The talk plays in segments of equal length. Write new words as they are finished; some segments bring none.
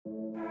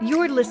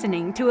You're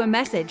listening to a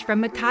message from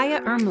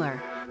Micaiah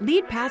Ermler,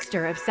 lead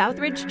pastor of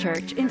Southridge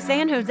Church in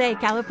San Jose,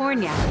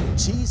 California.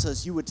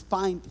 Jesus, you would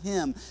find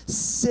him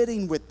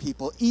sitting with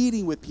people,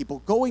 eating with people,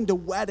 going to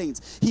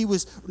weddings. He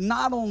was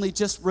not only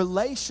just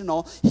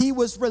relational, he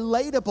was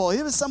relatable.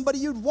 He was somebody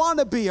you'd want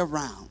to be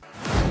around.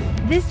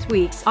 This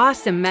week's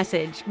awesome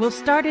message will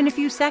start in a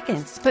few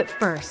seconds, but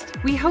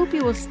first, we hope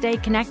you will stay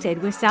connected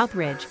with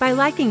Southridge by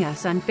liking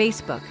us on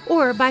Facebook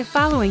or by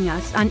following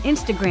us on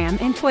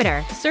Instagram and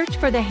Twitter. Search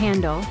for the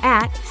handle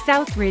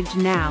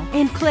 @SouthridgeNow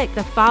and click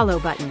the follow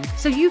button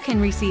so you can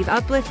receive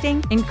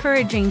uplifting,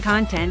 encouraging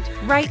content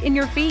right in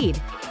your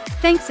feed.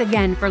 Thanks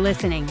again for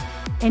listening.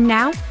 And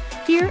now,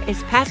 here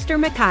is Pastor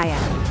Micaiah.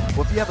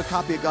 Well, if you have a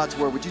copy of God's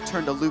Word, would you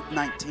turn to Luke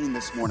 19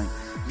 this morning?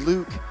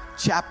 Luke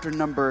chapter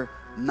number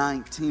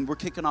 19. We're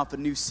kicking off a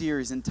new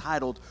series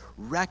entitled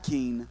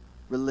Wrecking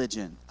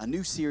Religion. A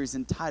new series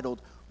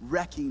entitled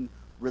Wrecking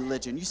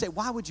Religion. You say,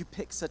 why would you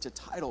pick such a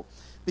title?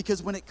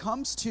 Because when it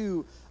comes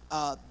to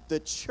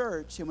the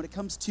church and when it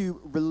comes to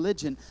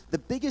religion, the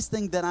biggest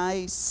thing that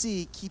I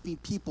see keeping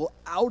people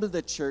out of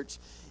the church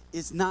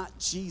is not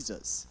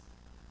Jesus.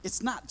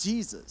 It's not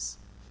Jesus.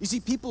 You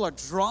see, people are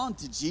drawn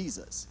to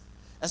Jesus.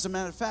 As a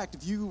matter of fact,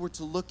 if you were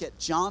to look at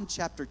John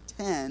chapter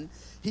 10,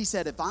 he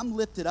said, if I'm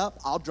lifted up,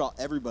 I'll draw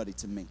everybody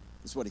to me,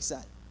 is what he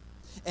said.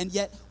 And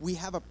yet, we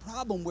have a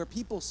problem where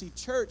people see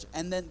church,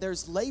 and then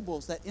there's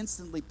labels that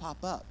instantly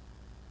pop up.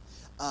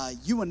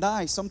 You and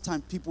I,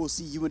 sometimes people will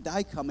see you and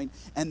I coming,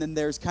 and then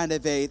there's kind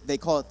of they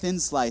call it thin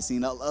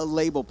slicing, a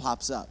label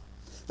pops up.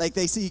 Like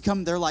they see you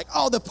come, they're like,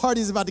 oh, the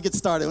party's about to get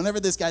started. Whenever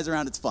this guy's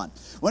around, it's fun.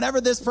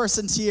 Whenever this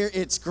person's here,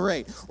 it's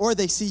great. Or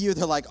they see you,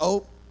 they're like,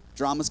 oh,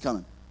 drama's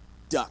coming.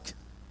 Duck.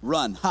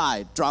 Run,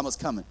 hide, drama's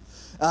coming.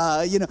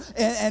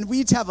 And we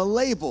each have a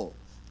label.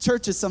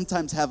 Churches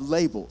sometimes have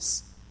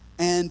labels.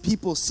 And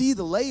people see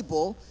the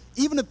label,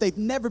 even if they've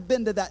never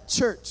been to that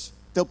church,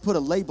 they'll put a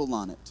label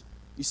on it.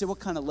 You say, what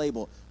kind of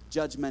label?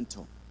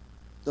 Judgmental.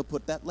 They'll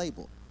put that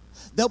label.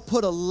 They'll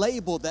put a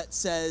label that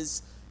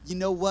says, you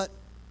know what?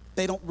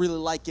 They don't really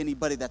like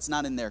anybody that's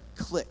not in their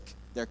clique.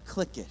 They're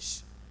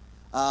cliquish.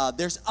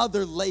 There's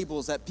other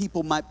labels that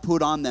people might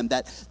put on them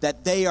that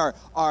they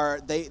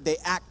they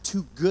act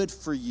too good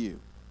for you,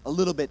 a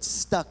little bit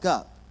stuck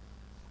up.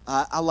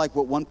 I like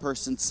what one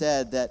person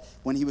said, that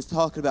when he was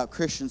talking about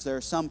Christians, there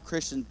are some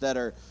Christians that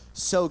are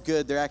so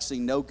good they're actually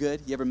no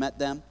good. You ever met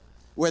them?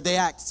 Where they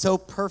act so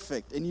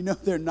perfect, and you know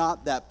they're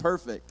not that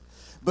perfect,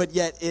 but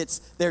yet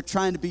they're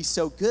trying to be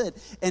so good.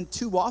 And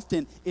too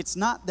often, it's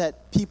not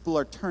that people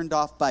are turned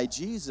off by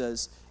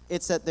Jesus,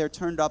 it's that they're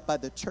turned off by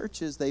the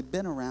churches they've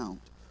been around.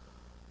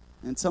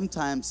 And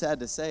sometimes, sad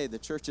to say, the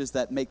churches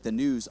that make the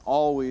news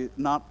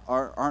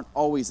aren't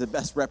always the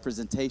best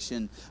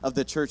representation of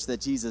the church that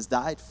Jesus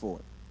died for.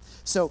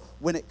 So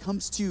when it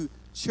comes to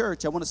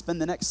church, I want to spend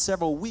the next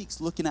several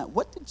weeks looking at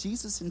what did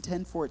Jesus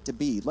intend for it to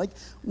be? Like,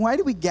 why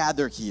do we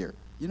gather here?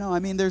 You know, I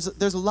mean, there's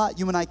a lot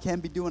you and I can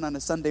be doing on a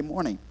Sunday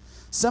morning.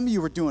 Some of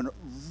you were doing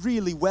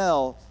really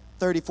well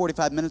 30,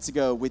 45 minutes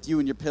ago with you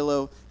and your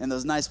pillow and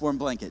those nice warm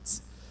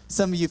blankets.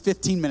 Some of you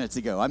 15 minutes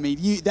ago. I mean,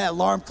 that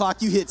alarm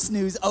clock, you hit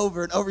snooze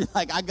over and over. You're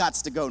like, I got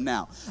to go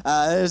now.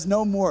 There's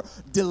no more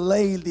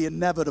delaying the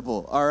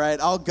inevitable, all right?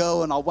 I'll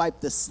go and I'll wipe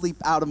the sleep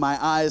out of my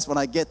eyes when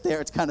I get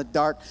there. It's kind of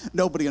dark.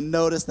 Nobody will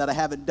notice that I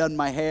haven't done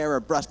my hair or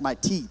brushed my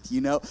teeth,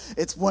 you know?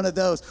 It's one of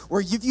those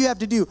where if you have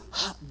to do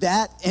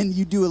that and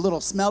you do a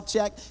little smell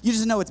check, you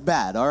just know it's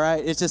bad, all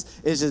right? It's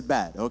just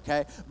bad,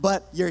 okay?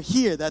 But you're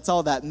here. That's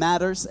all that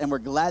matters, and we're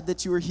glad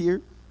that you are here.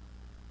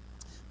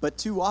 But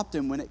too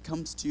often when it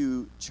comes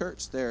to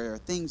church, there are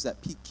things that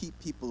keep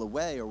people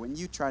away, or when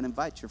you try to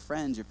invite your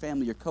friends, your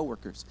family, your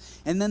coworkers,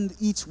 and then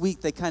each week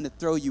they kind of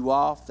throw you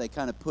off, they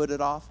kind of put it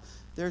off,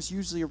 there's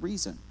usually a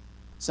reason.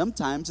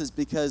 Sometimes it's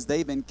because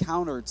they've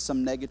encountered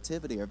some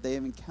negativity or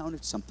they've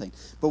encountered something.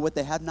 But what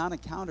they have not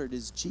encountered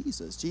is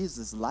Jesus. Jesus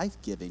is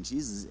life-giving.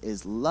 Jesus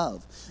is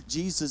love.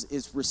 Jesus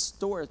is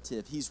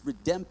restorative. He's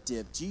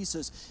redemptive.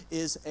 Jesus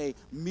is a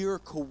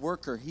miracle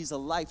worker. He's a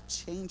life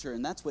changer,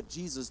 and that's what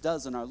Jesus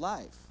does in our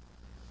life.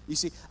 You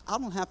see, I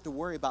don't have to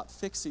worry about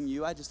fixing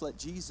you. I just let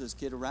Jesus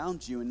get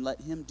around you and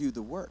let him do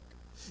the work.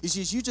 You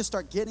see, as you just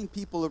start getting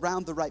people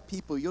around the right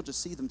people, you'll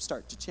just see them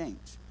start to change.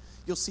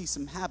 You'll see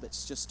some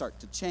habits just start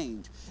to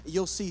change.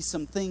 You'll see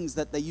some things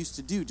that they used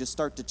to do just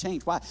start to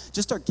change. Why?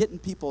 Just start getting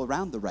people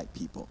around the right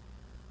people.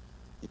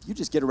 If you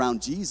just get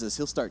around Jesus,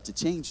 he'll start to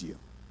change you.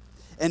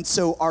 And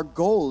so our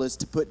goal is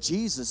to put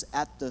Jesus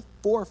at the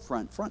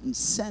forefront, front and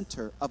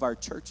center of our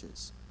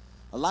churches.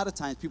 A lot of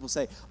times people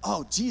say,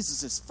 oh,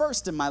 Jesus is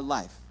first in my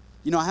life.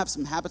 You know, I have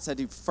some habits I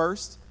do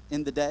first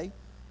in the day.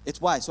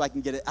 It's why? So I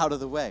can get it out of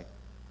the way.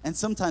 And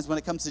sometimes when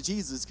it comes to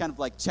Jesus, it's kind of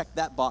like check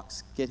that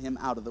box, get him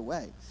out of the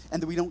way. And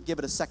then we don't give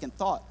it a second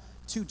thought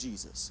to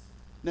Jesus.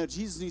 No,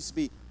 Jesus needs to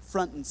be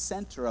front and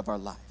center of our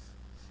life.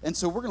 And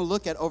so we're going to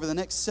look at over the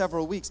next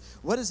several weeks,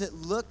 what does it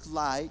look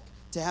like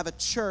to have a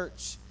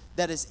church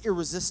that is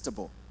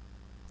irresistible?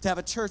 To have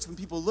a church, when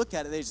people look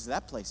at it, they just,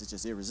 that place is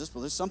just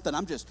irresistible. There's something,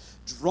 I'm just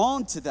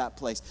drawn to that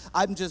place.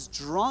 I'm just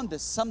drawn to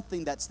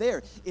something that's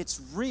there. It's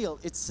real,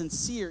 it's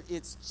sincere,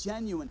 it's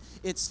genuine.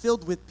 It's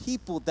filled with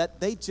people that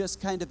they just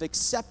kind of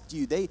accept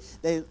you. They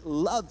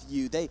love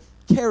you. They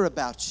care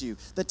about you.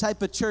 The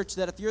type of church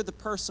that if you're the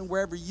person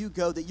wherever you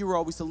go that you were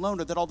always alone,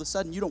 or that all of a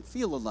sudden you don't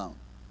feel alone.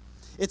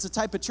 It's a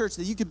type of church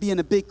that you could be in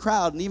a big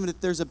crowd, and even if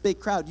there's a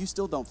big crowd, you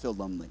still don't feel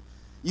lonely.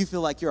 You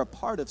feel like you're a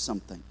part of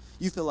something.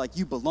 You feel like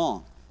you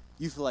belong.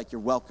 You feel like you're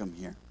welcome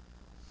here.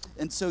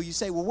 And so you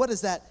say, well, what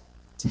does that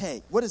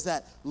take? What does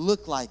that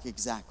look like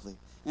exactly?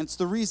 And it's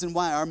the reason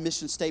why our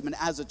mission statement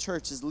as a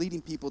church is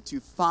leading people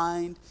to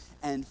find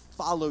and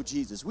follow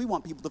Jesus. We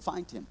want people to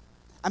find him.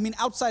 I mean,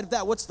 outside of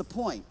that, what's the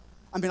point?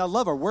 I mean, I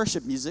love our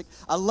worship music.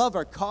 I love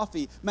our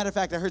coffee. Matter of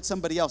fact, I heard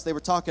somebody else, they were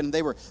talking, and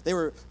they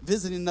were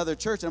visiting another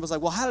church, and I was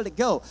like, well, how did it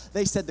go?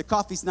 They said the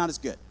coffee's not as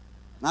good.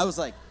 And I was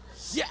like,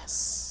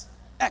 yes,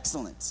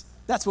 excellent.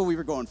 That's what we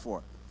were going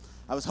for.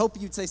 I was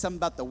hoping you'd say something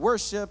about the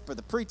worship or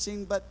the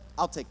preaching, but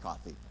I'll take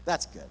coffee.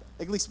 That's good.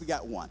 At least we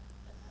got one.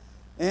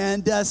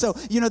 And so,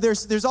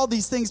 there's all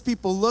these things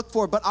people look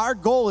for, but our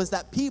goal is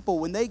that people,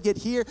 when they get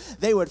here,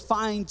 they would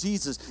find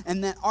Jesus.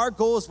 And that our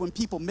goal is when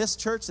people miss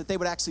church, that they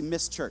would actually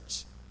miss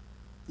church.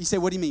 You say,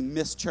 what do you mean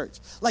miss church?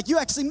 Like you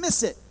actually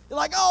miss it. You're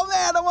like, oh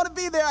man, I want to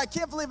be there. I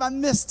can't believe I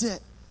missed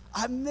it.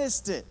 I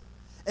missed it.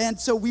 And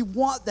so we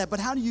want that, but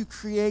how do you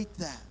create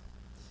that?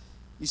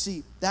 You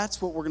see,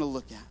 that's what we're going to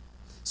look at.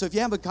 So if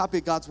you have a copy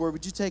of God's Word,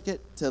 would you take it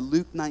to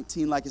Luke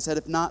 19? Like I said,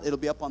 if not, it'll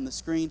be up on the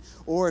screen.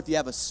 Or if you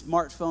have a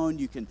smartphone,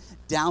 you can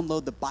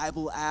download the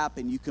Bible app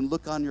and you can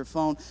look on your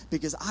phone.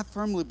 Because I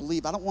firmly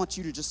believe, I don't want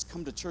you to just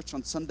come to church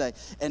on Sunday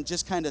and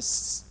just kind of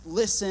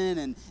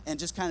listen and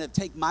just kind of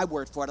take my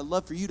word for it. I'd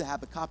love for you to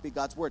have a copy of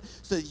God's Word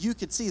so that you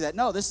could see that,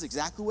 no, this is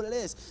exactly what it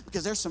is.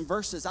 Because there's some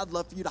verses I'd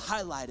love for you to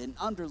highlight and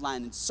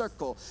underline and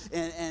circle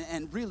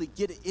and really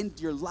get it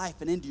into your life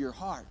and into your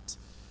heart.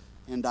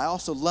 And I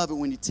also love it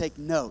when you take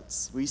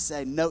notes. We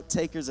say note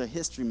takers are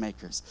history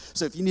makers.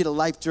 So if you need a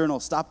life journal,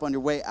 stop on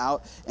your way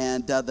out.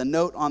 And the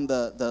note on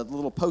the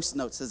little post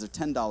note says they're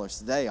 $10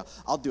 today.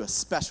 I'll do a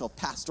special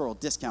pastoral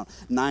discount,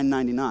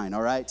 $9.99,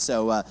 all right?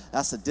 So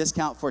that's a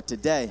discount for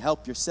today.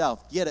 Help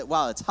yourself. Get it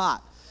while it's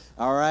hot,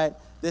 all right?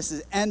 This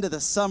is end of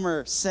the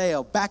summer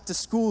sale, back to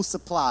school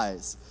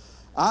supplies.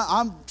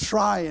 I'm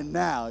trying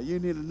now. You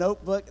need a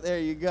notebook? There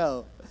you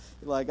go.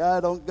 You're like, I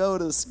don't go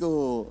to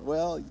school.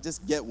 Well, you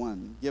just get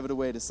one. Give it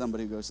away to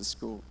somebody who goes to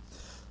school.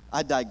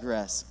 I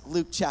digress.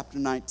 Luke chapter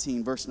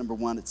 19, verse number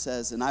 1, it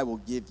says, and I will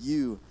give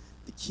you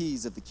the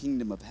keys of the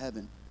kingdom of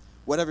heaven.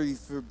 Whatever you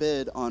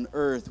forbid on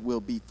earth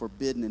will be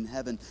forbidden in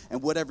heaven,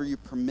 and whatever you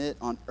permit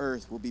on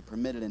earth will be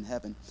permitted in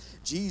heaven.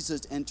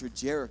 Jesus entered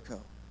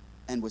Jericho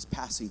and was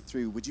passing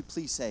through. Would you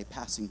please say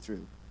passing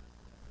through?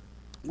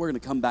 We're going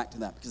to come back to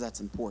that because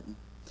that's important.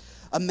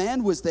 A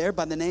man was there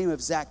by the name of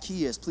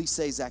Zacchaeus. Please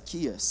say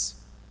Zacchaeus.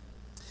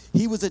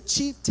 He was a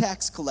chief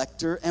tax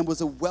collector and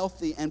was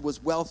wealthy.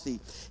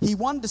 He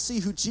wanted to see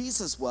who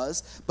Jesus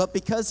was, but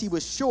because he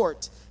was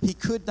short, he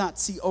could not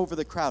see over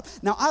the crowd.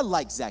 Now, I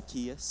like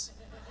Zacchaeus.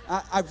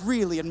 I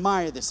really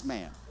admire this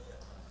man.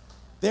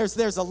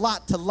 There's a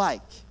lot to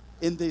like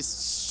in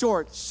these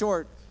short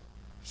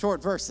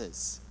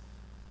verses.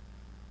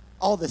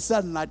 All of a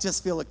sudden, I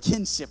just feel a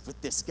kinship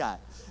with this guy.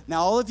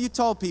 Now, all of you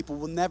tall people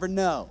will never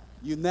know.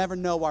 You never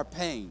know our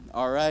pain,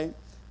 all right?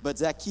 But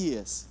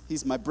Zacchaeus,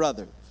 he's my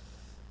brother.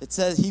 It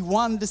says he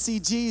wanted to see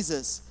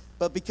Jesus,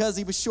 but because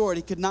he was short,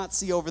 he could not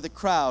see over the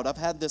crowd. I've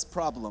had this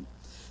problem.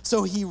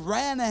 So he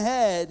ran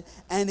ahead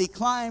and he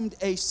climbed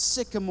a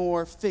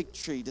sycamore fig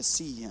tree to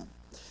see him.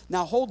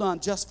 Now, hold on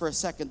just for a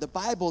second. The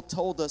Bible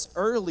told us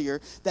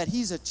earlier that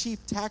he's a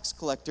chief tax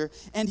collector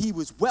and he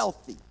was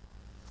wealthy.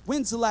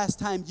 When's the last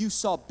time you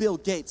saw Bill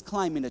Gates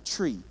climbing a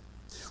tree?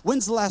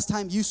 When's the last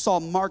time you saw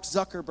Mark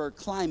Zuckerberg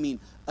climbing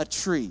a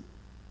tree?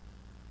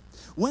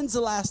 When's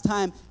the last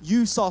time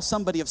you saw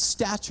somebody of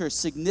stature,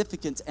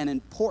 significance, and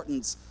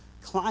importance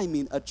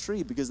climbing a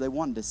tree because they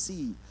wanted to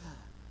see,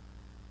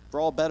 for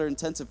all better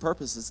intensive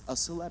purposes, a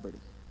celebrity?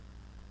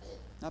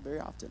 Not very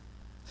often.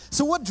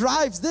 So what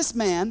drives this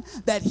man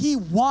that he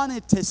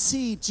wanted to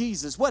see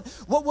Jesus? What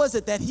was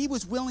it that he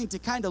was willing to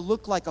kind of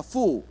look like a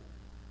fool?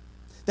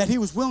 That he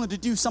was willing to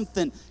do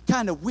something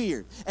kind of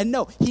weird. And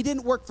no, he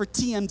didn't work for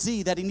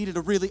TMZ that he needed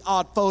a really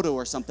odd photo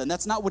or something.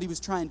 That's not what he was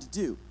trying to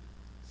do.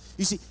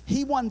 You see,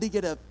 he wanted to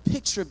get a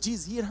picture of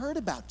Jesus. He had heard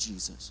about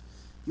Jesus.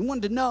 He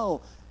wanted to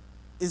know,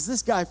 is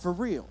this guy for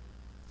real?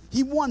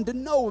 He wanted to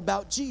know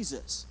about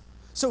Jesus.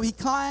 So he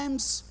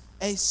climbs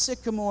a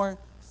sycamore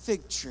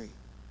fig tree.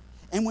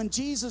 And when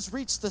Jesus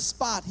reached the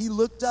spot, he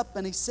looked up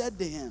and he said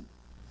to him,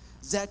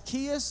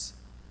 Zacchaeus,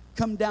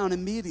 come down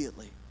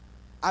immediately.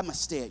 I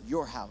must stay at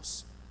your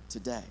house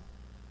today.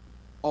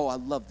 Oh, I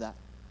love that.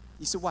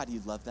 You say, why do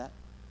you love that?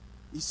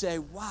 You say,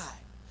 why?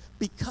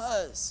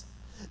 Because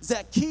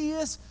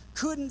Zacchaeus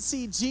couldn't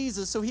see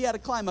Jesus, so he had to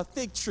climb a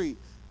fig tree.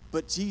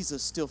 But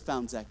Jesus still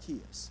found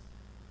Zacchaeus.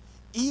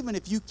 Even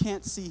if you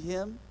can't see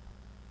him,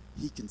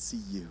 he can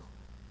see you.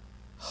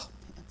 Oh,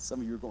 man, some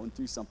of you are going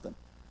through something.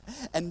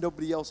 and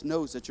nobody else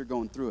knows that you're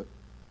going through it.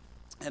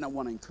 And I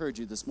want to encourage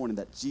you this morning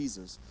that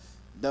Jesus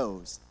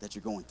knows that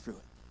you're going through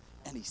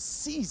it. And he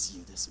sees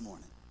you this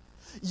morning.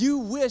 You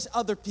wish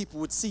other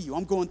people would see you.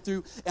 I'm going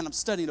through and I'm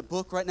studying a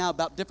book right now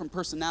about different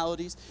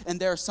personalities. And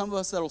there are some of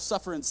us that will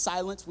suffer in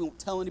silence. We won't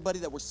tell anybody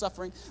that we're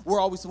suffering. We're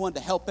always the one to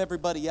help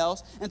everybody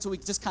else. And so we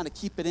just kind of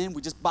keep it in.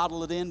 We just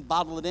bottle it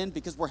in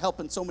because we're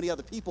helping so many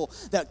other people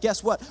that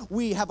guess what?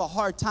 We have a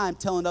hard time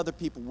telling other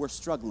people we're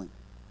struggling.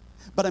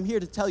 But I'm here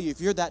to tell you,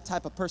 if you're that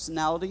type of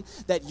personality,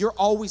 that you're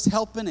always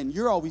helping and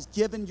you're always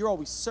giving, you're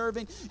always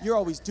serving, you're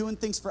always doing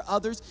things for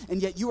others,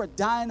 and yet you are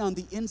dying on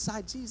the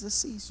inside, Jesus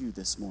sees you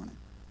this morning.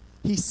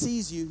 He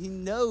sees you. He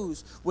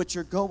knows what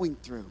you're going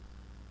through.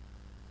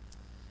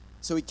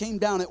 So he came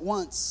down at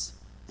once,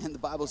 and the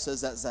Bible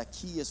says that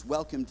Zacchaeus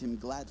welcomed him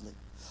gladly.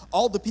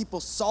 All the people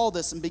saw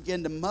this and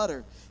began to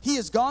mutter, "He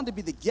is gone to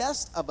be the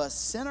guest of a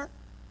sinner."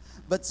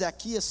 But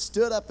Zacchaeus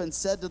stood up and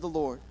said to the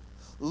Lord,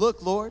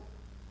 "Look, Lord,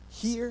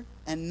 here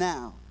and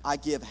now I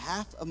give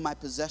half of my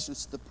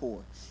possessions to the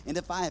poor. And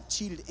if I have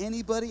cheated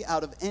anybody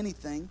out of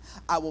anything,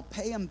 I will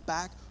pay him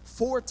back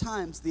 4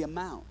 times the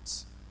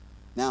amount."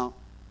 Now,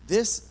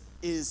 this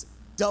is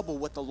double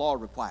what the law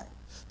required.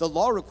 The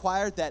law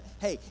required that,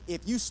 hey,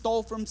 if you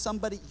stole from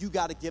somebody, you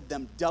got to give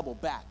them double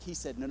back. He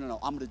said, no,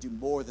 I'm going to do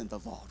more than the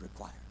law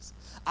requires.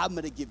 I'm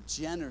going to give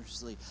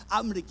generously.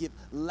 I'm going to give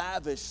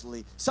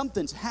lavishly.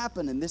 Something's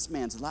happened in this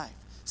man's life.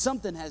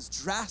 Something has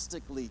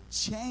drastically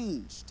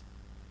changed.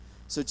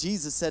 So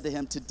Jesus said to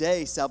him,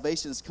 "Today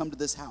salvation has come to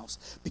this house,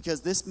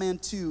 because this man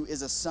too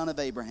is a son of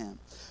Abraham.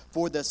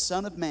 For the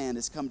Son of Man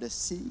has come to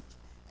seek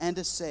and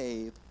to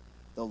save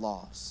the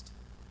lost."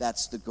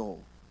 That's the goal.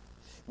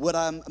 What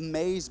I'm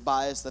amazed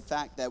by is the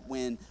fact that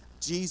when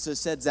Jesus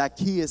said,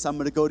 "Zacchaeus, I'm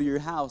going to go to your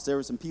house," there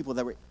were some people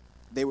that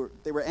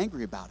were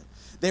angry about it.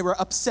 They were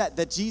upset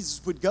that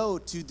Jesus would go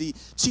to the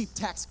chief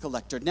tax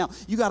collector. Now,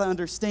 you got to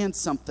understand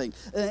something.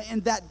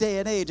 In that day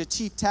and age, a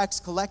chief tax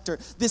collector,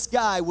 this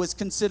guy was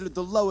considered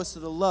the lowest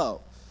of the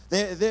low.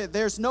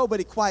 There's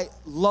nobody quite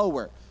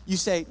lower. You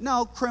say,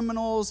 no,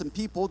 criminals and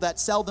people that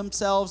sell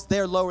themselves,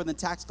 they're lower than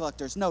tax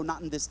collectors. No,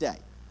 not in this day.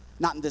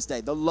 Not in this day.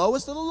 The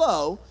lowest of the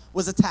low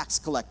was a tax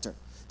collector.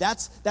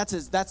 That's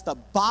the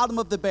bottom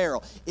of the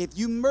barrel. If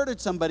you murdered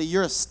somebody,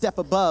 you're a step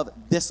above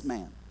this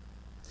man.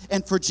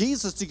 And for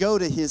Jesus to go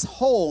to his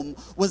home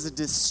was a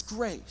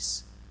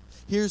disgrace.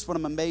 Here's what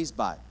I'm amazed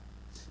by.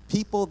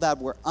 People that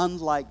were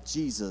unlike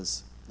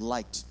Jesus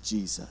liked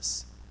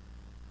Jesus.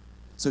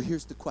 So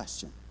here's the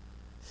question.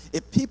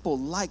 If people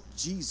like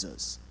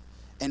Jesus,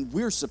 and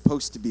we're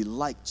supposed to be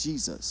like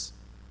Jesus,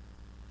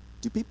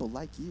 do people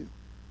like you?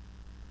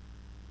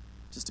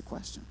 Just a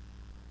question.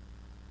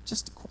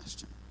 Just a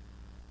question.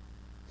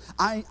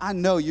 I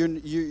know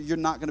you're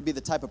not going to be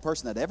the type of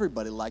person that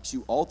everybody likes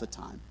you all the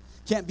time.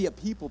 Can't be a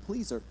people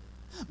pleaser.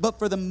 But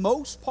for the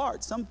most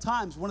part,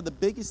 sometimes one of the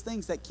biggest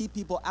things that keep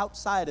people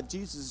outside of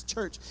Jesus'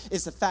 church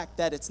is the fact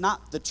that it's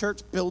not the church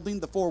building,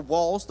 the 4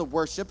 walls, the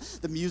worship,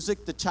 the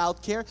music, the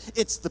childcare.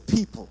 It's the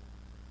people.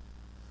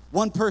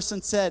 One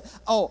person said,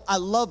 "Oh, I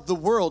love the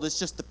world. It's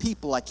just the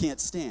people I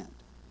can't stand."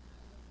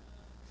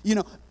 You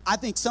know, I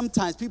think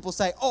sometimes people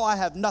say, "Oh, I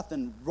have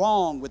nothing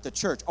wrong with the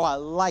church. Oh, I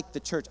like the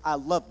church. I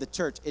love the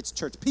church. It's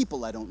church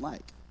people I don't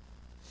like."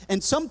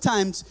 And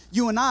sometimes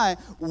you and I,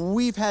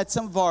 we've had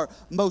some of our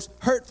most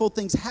hurtful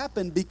things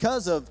happen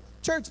because of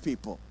church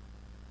people.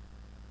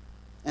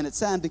 And it's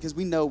sad because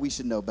we know we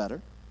should know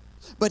better.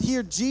 But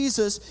here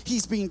Jesus,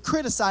 he's being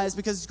criticized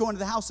because he's going to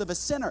the house of a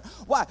sinner.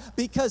 Why?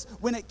 Because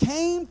when it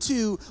came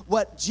to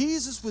what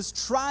Jesus was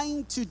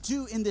trying to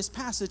do in this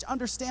passage,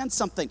 understand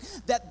something.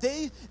 That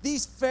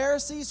these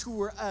Pharisees who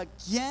were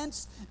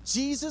against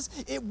Jesus,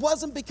 it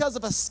wasn't because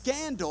of a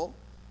scandal.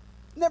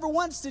 Never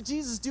once did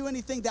Jesus do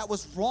anything that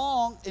was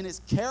wrong in his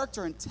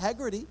character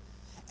integrity.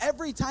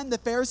 Every time the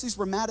Pharisees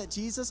were mad at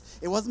Jesus,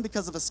 it wasn't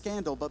because of a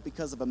scandal, but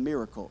because of a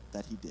miracle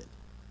that he did.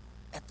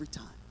 Every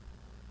time.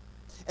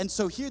 And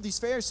so here these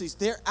Pharisees,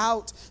 they're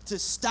out to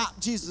stop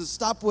Jesus,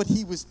 stop what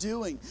he was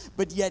doing.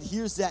 But yet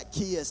here's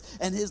Zacchaeus,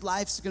 and his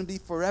life's going to be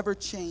forever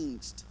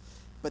changed.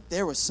 But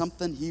there was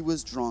something he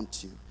was drawn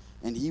to,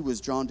 and he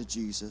was drawn to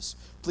Jesus.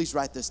 Please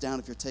write this down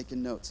if you're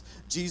taking notes.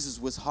 Jesus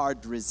was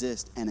hard to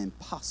resist and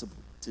impossible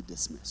to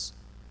dismiss.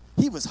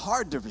 He was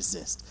hard to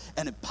resist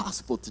and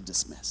impossible to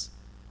dismiss.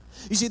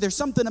 You see, there's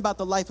something about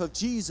the life of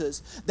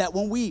Jesus that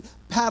when we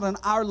pattern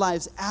our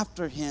lives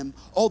after him,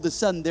 all of a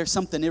sudden there's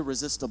something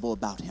irresistible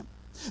about him.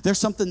 There's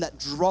something that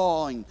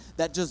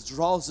just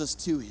draws us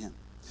to him.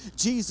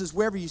 Jesus,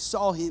 wherever you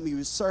saw him, he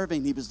was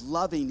serving, he was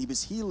loving, he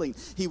was healing,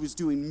 he was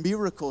doing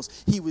miracles,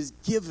 he was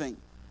giving.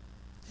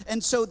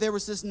 And so there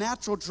was this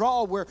natural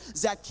draw where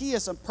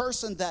Zacchaeus, a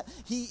person that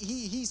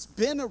he's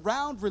been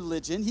around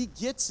religion, he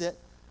gets it,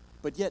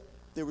 but yet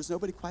there was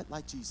nobody quite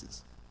like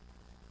Jesus.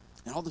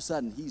 And all of a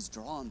sudden, he's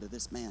drawn to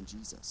this man,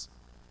 Jesus.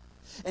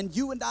 And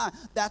you and I,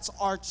 that's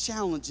our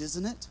challenge,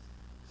 isn't it?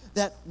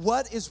 That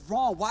what is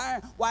wrong?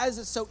 Why is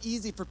it so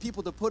easy for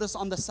people to put us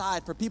on the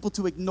side, for people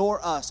to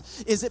ignore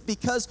us? Is it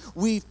because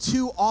we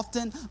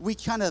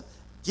kind of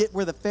get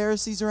where the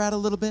Pharisees are at a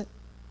little bit?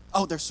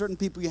 Oh, there's certain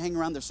people you hang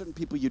around, there's certain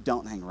people you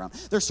don't hang around.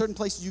 There's certain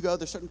places you go,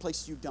 there's certain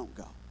places you don't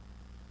go.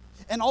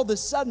 And all of a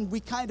sudden, we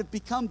kind of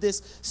become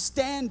this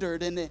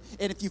standard, and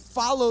if you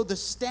follow the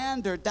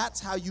standard,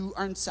 that's how you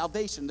earn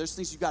salvation. There's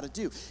things you got to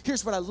do.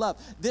 Here's what I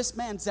love. This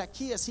man,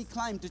 Zacchaeus, he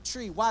climbed a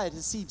tree. Why?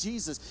 To see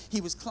Jesus.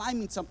 He was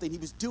climbing something. He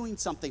was doing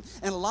something.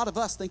 And a lot of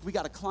us think we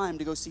got to climb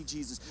to go see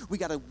Jesus. We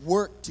got to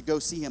work to go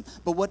see him.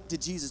 But what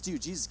did Jesus do?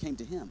 Jesus came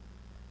to him.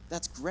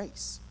 That's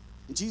grace.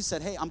 And Jesus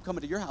said, hey, I'm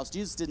coming to your house.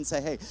 Jesus didn't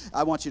say, hey,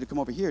 I want you to come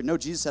over here. No,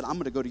 Jesus said, I'm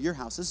going to go to your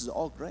house. This is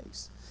all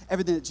grace.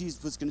 Everything that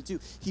Jesus was going to do,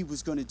 he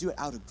was going to do it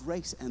out of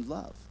grace and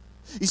love.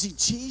 You see,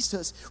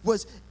 Jesus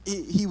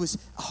he was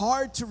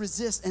hard to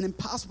resist and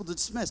impossible to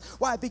dismiss.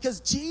 Why?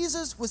 Because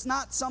Jesus was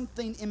not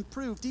something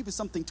improved. He was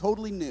something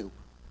totally new.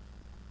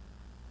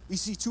 You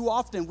see, too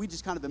often we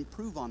just kind of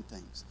improve on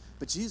things.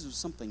 But Jesus was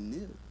something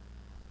new.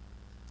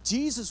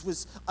 Jesus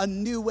was a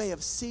new way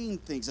of seeing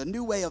things, a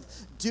new way of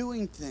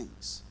doing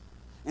things.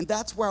 And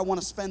that's where I want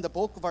to spend the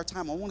bulk of our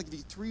time. I want to give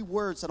you 3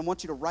 words that I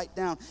want you to write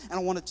down, and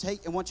I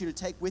want you to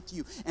take with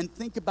you and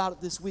think about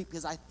it this week,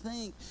 because I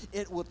think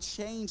it will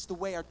change the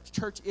way our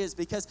church is,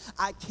 because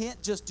I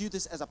can't just do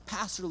this as a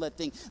pastor-led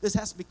thing. This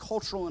has to be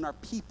cultural in our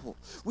people.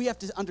 We have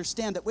to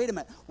understand that, wait a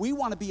minute, we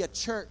want to be a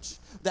church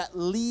that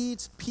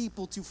leads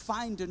people to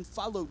find and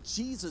follow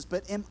Jesus,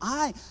 but am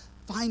I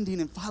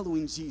finding and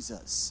following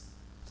Jesus?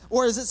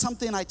 Or is it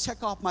something I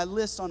check off my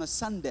list on a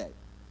Sunday?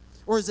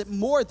 Or is it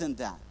more than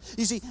that?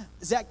 You see,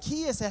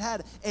 Zacchaeus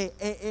had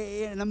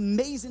an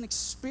amazing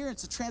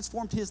experience that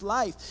transformed his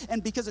life.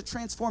 And because it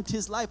transformed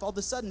his life, all of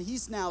a sudden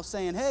he's now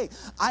saying, hey,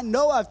 I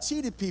know I've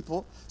cheated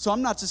people, so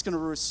I'm not just going to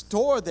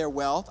restore their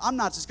wealth. I'm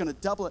not just going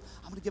to double it.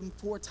 I'm going to give them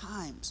 4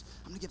 times.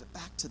 I'm going to give it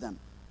back to them.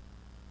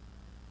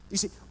 You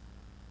see,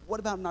 what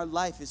about in our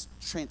life is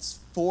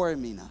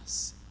transforming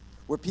us?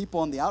 Where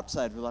people on the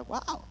outside were like,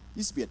 wow, you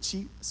used to be a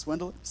cheat, a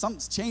swindler.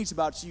 Something's changed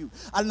about you.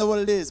 I don't know what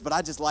it is, but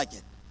I just like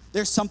it.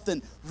 There's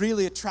something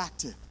really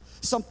attractive.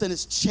 Something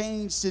has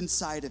changed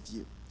inside of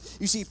you.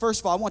 You see,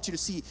 first of all, I want you to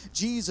see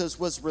Jesus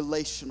was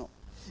relational.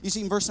 You see,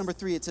 in verse number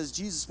 3, it says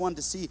Jesus wanted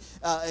to see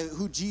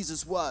who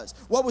Jesus was.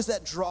 What was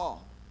that draw?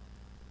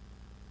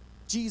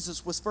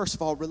 Jesus was, first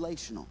of all,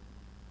 relational.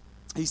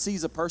 He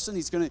sees a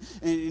person,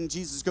 and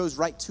Jesus goes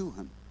right to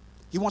him.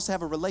 He wants to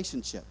have a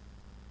relationship.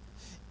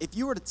 If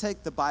you were to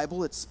take the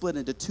Bible, it's split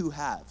into 2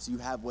 halves. You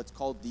have what's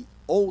called the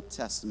Old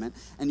Testament,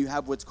 and you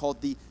have what's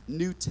called the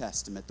New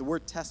Testament. The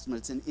word testament,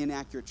 it's an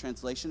inaccurate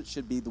translation. It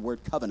should be the word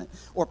covenant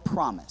or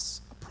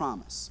promise, a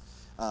promise.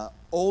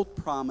 Old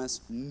promise,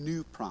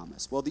 new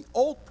promise. Well, the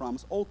old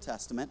promise, Old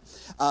Testament,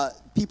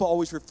 people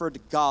always referred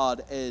to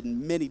God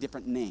in many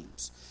different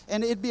names.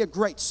 And it'd be a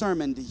great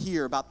sermon to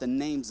hear about the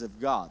names of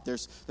God.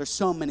 There's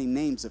so many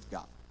names of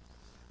God.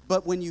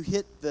 But when you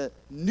hit the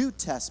New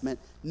Testament,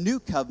 New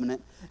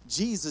Covenant,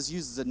 Jesus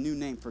uses a new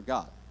name for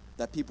God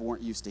that people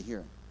weren't used to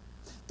hearing.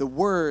 The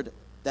word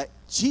that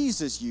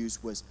Jesus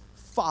used was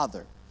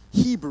Father,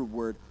 Hebrew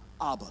word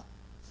Abba.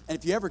 And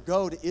if you ever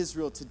go to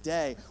Israel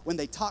today, when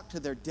they talk to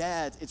their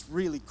dads, it's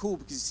really cool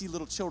because you see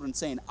little children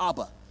saying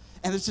Abba.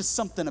 And there's just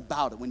something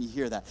about it when you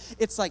hear that.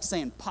 It's like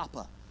saying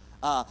Papa.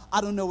 I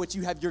don't know what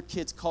you have your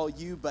kids call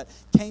you, but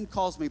Kane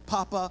calls me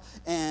Papa,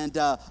 and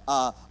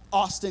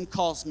Austin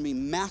calls me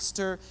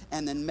Master,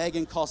 and then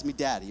Megan calls me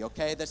Daddy,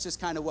 okay? That's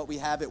just kind of what we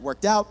have it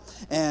worked out.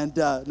 And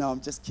no,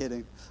 I'm just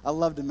kidding. I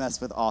love to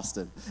mess with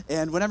Austin.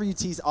 And whenever you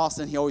tease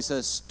Austin, he always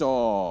says,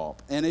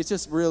 stop. And it's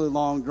just really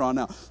long, drawn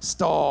out.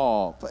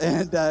 Stop.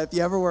 And if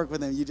you ever work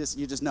with him, you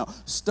just know.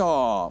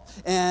 Stop.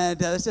 And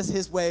that's just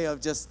his way of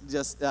just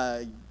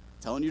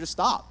telling you to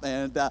stop.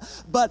 And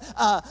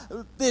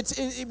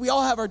we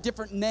all have our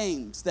different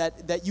names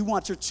that you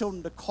want your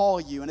children to call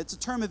you, and it's a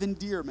term of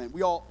endearment.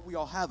 We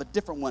all have a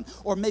different one.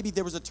 Or maybe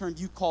there was a term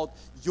you called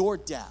your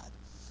dad.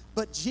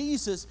 But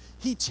Jesus,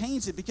 he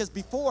changed it, because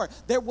before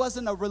there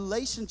wasn't a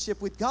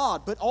relationship with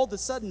God, but all of a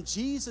sudden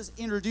Jesus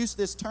introduced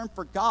this term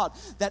for God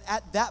that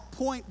at that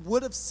point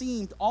would have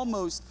seemed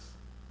almost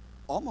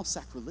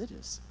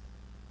sacrilegious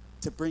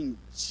to bring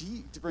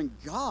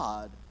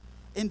God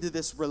into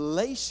this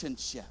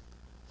relationship.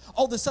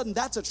 All of a sudden,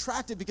 that's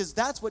attractive because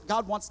that's what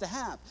God wants to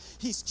have.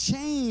 He's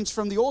changed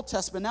from the Old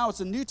Testament. Now it's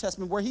a New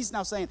Testament where he's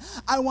now saying,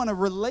 I want a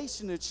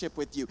relationship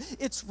with you.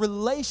 It's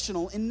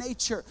relational in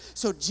nature.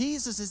 So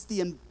Jesus is the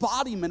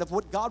embodiment of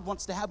what God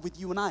wants to have with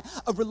you and I,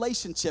 a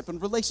relationship,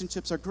 and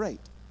relationships are great.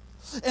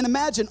 And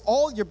imagine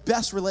all your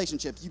best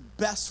relationships, your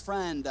best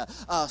friend,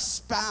 a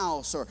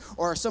spouse,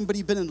 or somebody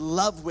you've been in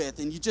love with,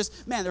 and you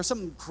just, man, there's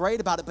something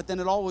great about it, but then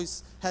it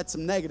always had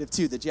some negative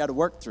too that you had to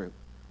work through.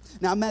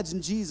 Now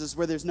imagine Jesus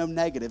where there's no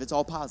negative, it's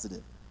all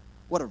positive.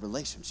 What a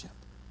relationship.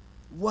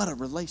 What a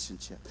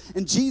relationship.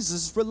 And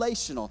Jesus is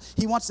relational.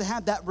 He wants to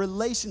have that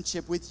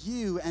relationship with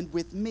you and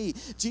with me.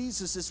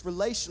 Jesus is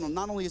relational.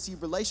 Not only is he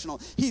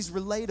relational, he's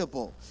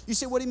relatable. You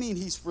say, what do you mean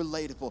he's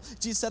relatable?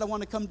 Jesus said, I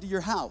want to come to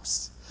your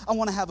house. I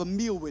want to have a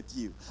meal with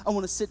you. I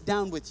want to sit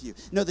down with you.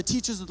 No, the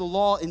teachers of the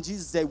law in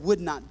Jesus' day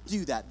would not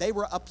do that. They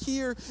were up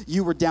here,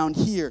 you were down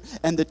here,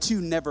 and the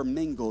two never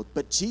mingled.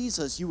 But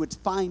Jesus, you would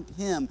find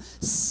him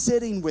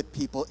sitting with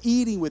people,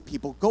 eating with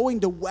people, going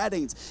to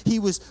weddings. He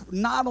was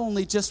not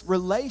only just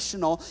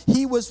relational,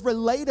 he was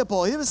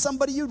relatable. He was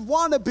somebody you'd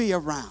want to be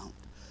around.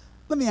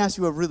 Let me ask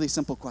you a really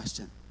simple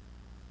question.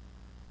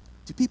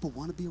 Do people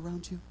want to be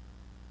around you?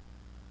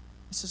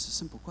 It's just a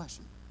simple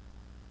question.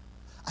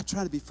 I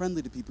try to be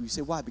friendly to people. You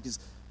say, why? Because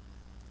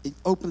it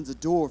opens the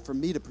door for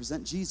me to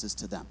present Jesus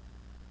to them.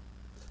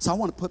 So I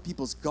want to put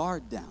people's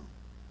guard down.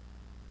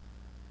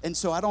 And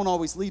so I don't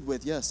always lead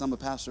with, yes, I'm a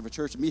pastor of a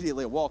church.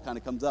 Immediately a wall kind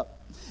of comes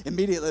up.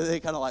 Immediately they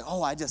kind of like,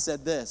 oh, I just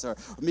said this. Or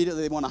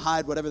immediately they want to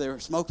hide whatever they were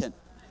smoking.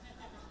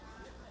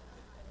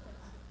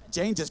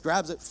 Jane just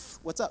grabs it.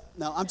 What's up?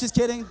 No, I'm just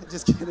kidding.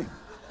 Just kidding.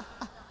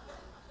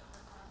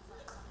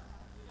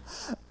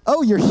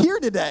 Oh, you're here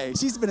today.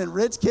 She's been in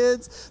Rich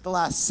Kids the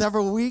last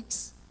several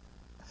weeks.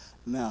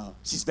 No,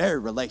 she's very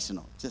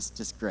relational.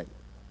 Just great.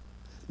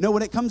 No,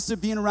 when it comes to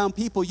being around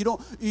people,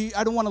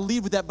 I don't want to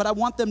lead with that, but I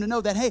want them to know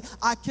that, hey,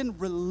 I can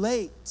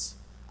relate.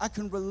 I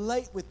can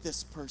relate with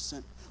this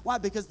person. Why?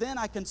 Because then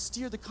I can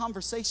steer the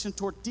conversation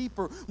toward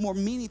deeper, more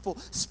meaningful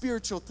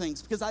spiritual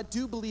things. Because I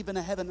do believe in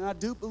a heaven and I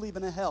do believe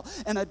in a hell.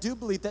 And I do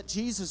believe that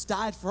Jesus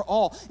died for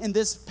all. In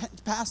this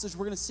passage,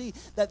 we're going to see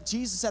that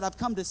Jesus said, I've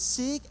come to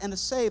seek and to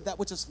save that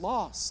which is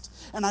lost.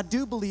 And I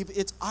do believe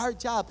it's our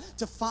job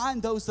to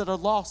find those that are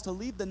lost, to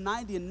leave the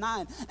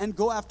 99 and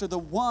go after the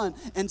one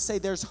and say,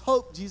 there's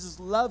hope. Jesus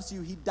loves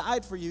you. He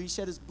died for you. He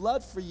shed his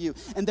blood for you.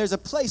 And there's a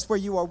place where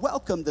you are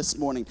welcome this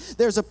morning.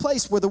 There's a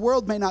place where the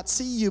world may not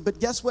see you, but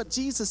guess what?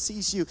 Jesus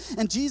sees you,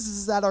 and Jesus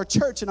is at our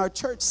church, and our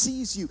church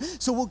sees you.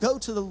 So we'll go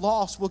to the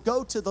lost, we'll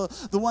go to the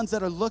ones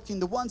that are looking,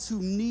 the ones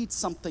who need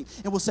something,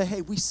 and we'll say,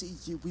 hey, we see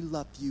you, we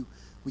love you,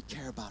 we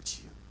care about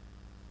you.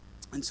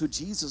 And so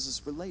Jesus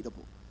is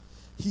relatable.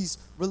 He's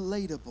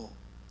relatable.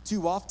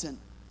 Too often,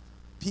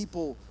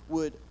 people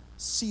would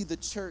see the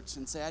church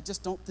and say, I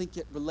just don't think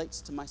it relates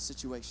to my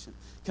situation.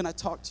 Can I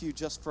talk to you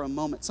just for a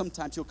moment?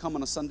 Sometimes you'll come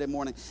on a Sunday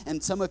morning,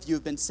 and some of you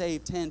have been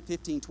saved 10,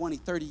 15, 20,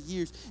 30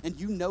 years, and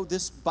you know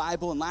this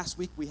Bible, and last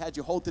week we had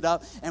you hold it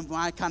up, and when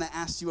I kind of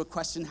asked you a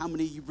question, how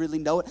many of you really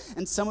know it?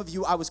 And some of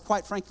you, I was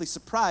quite frankly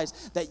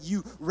surprised that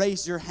you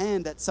raised your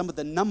hand at some of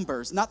the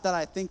numbers. Not that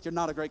I think you're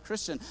not a great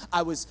Christian.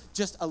 I was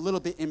just a little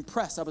bit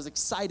impressed. I was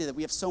excited that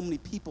we have so many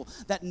people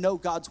that know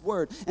God's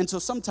word. And so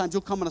sometimes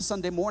you'll come on a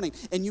Sunday morning,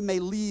 and you may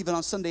leave on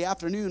a Sunday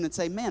afternoon and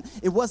say, man,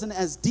 it wasn't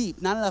as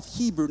deep, not enough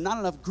Hebrew, not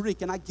enough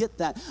Greek, and I get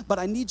that, but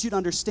I need you to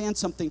understand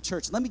something,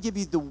 church. Let me give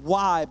you the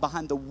why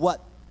behind the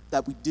what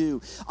that we do.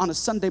 On a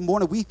Sunday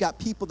morning, we've got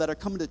people that are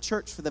coming to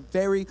church for the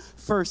very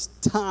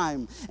first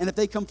time, and if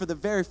they come for the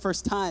very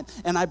first time,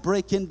 and I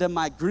break into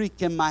my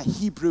Greek and my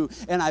Hebrew,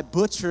 and I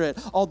butcher it,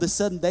 all of a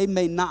sudden, they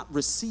may not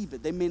receive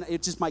it.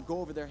 It just might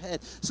go over their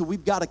head, so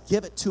we've got to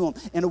give it to them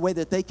in a way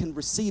that they can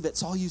receive it.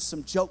 So I'll use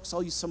some jokes,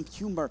 I'll use some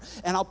humor,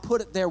 and I'll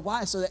put it there.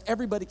 Why? So that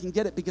everybody can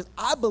get it, because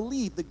I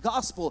believe the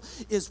gospel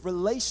is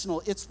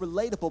relational, it's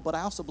relatable, but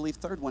I also believe,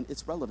 third one,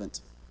 it's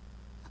relevant.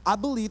 I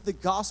believe the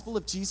gospel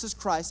of Jesus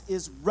Christ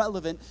is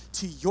relevant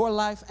to your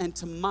life and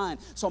to mine.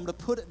 So I'm going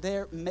to put it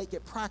there, make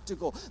it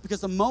practical.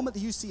 Because the moment that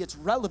you see it's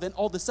relevant,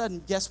 all of a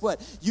sudden, guess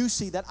what? You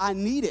see that I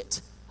need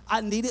it. I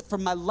need it for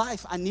my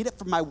life. I need it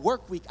for my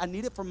work week. I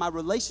need it for my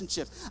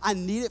relationships. I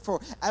need it for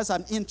as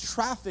I'm in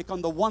traffic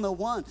on the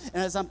 101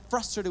 and as I'm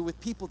frustrated with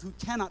people who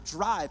cannot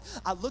drive.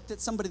 I looked at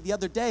somebody the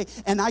other day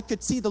and I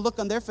could see the look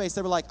on their face.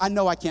 They were like, I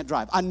know I can't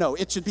drive. I know.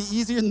 It should be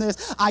easier than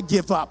this. I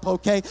give up,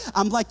 okay?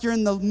 I'm like, you're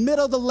in the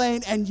middle of the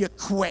lane and you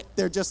quit.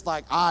 They're just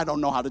like, I don't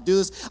know how to do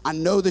this. I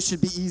know this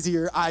should be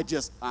easier.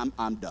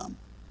 I'm dumb.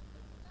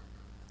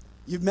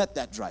 You've met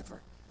that driver.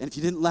 And if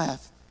you didn't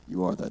laugh,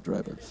 you are that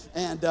driver.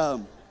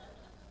 And,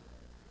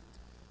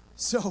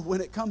 so when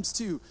it comes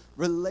to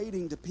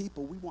relating to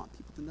people, we want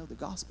people to know the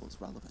gospel is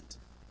relevant.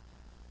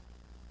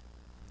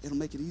 It'll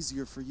make it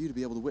easier for you to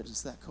be able to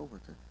witness that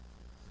coworker.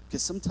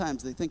 Because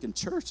sometimes they think in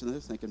church and they're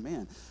thinking,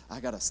 man, I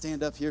got to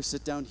stand up here,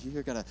 sit down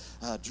here, got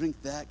to drink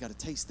that, got to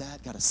taste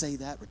that, got to say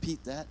that,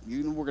 repeat that.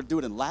 You know, we're going to do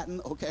it in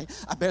Latin, okay?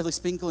 I barely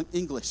speak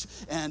English,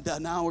 and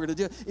now we're going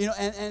to do it. You know,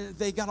 and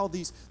they got all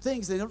these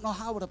things. They don't know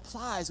how it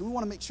applies, and we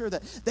want to make sure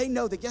that they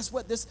know that, guess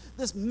what? This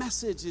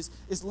message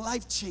is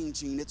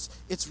life-changing.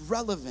 It's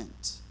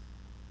relevant.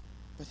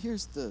 But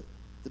here's the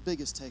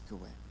biggest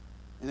takeaway,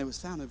 and it was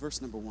found in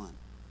verse number 1.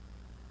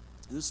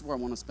 And this is where I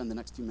want to spend the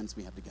next few minutes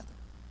we have together.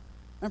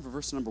 Remember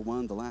verse number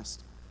 1, the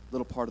last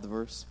little part of the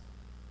verse?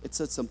 It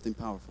said something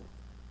powerful.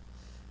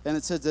 And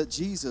it said that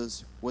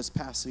Jesus was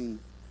passing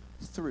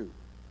through.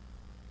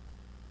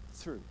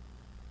 Through.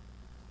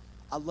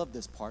 I love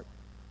this part.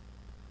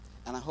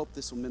 And I hope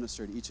this will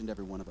minister to each and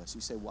every one of us. You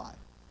say, why?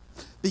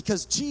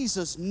 Because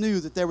Jesus knew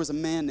that there was a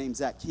man named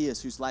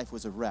Zacchaeus whose life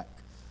was a wreck.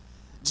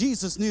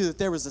 Jesus knew that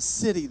there was a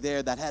city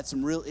there that had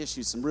some real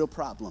issues, some real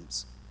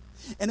problems.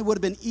 And it would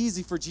have been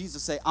easy for Jesus to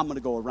say, I'm going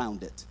to go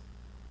around it.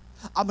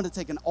 I'm going to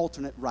take an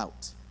alternate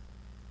route.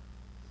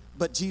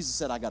 But Jesus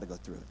said, I got to go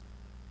through it.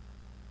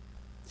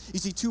 You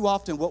see, too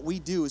often what we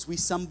do is we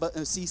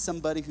see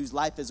somebody whose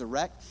life is a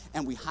wreck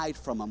and we hide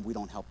from them. We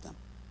don't help them.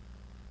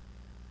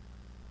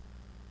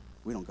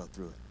 We don't go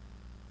through it.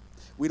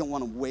 We don't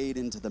want to wade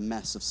into the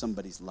mess of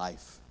somebody's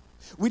life.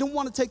 We don't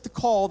want to take the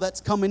call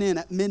that's coming in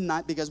at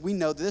midnight because we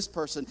know this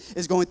person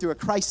is going through a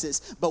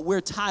crisis, but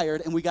we're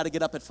tired and we got to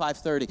get up at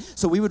 5:30.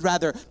 So we would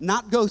rather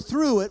not go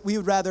through it. We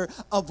would rather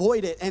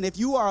avoid it. And if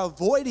you are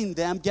avoiding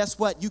them, guess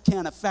what? You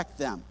can't affect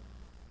them.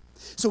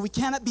 So we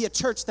cannot be a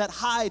church that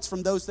hides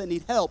from those that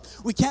need help.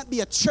 We can't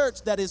be a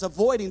church that is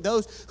avoiding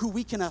those who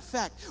we can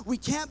affect. We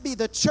can't be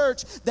the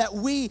church that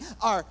we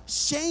are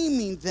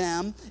shaming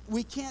them.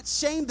 We can't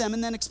shame them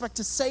and then expect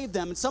to save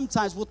them. And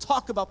sometimes we'll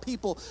talk about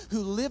people who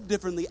live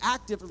differently,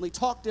 act differently,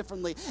 talk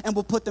differently, and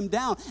we'll put them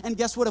down. And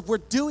guess what? If we're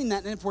doing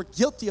that and if we're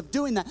guilty of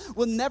doing that,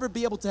 we'll never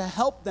be able to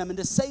help them and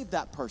to save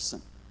that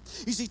person.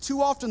 You see,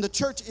 too often the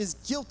church is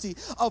guilty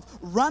of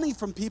running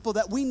from people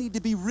that we need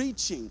to be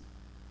reaching.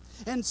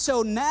 And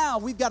so now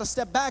we've got to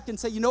step back and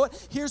say, you know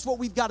what? Here's what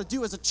we've got to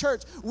do as a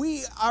church.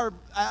 We are,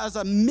 as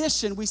a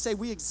mission, we say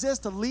we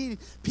exist to lead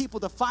people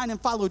to find and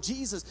follow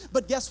Jesus.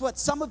 But guess what?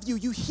 Some of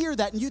you hear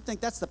that and you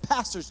think that's the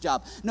pastor's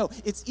job. No,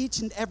 it's each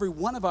and every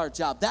one of our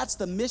job. That's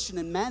the mission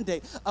and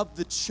mandate of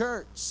the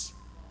church.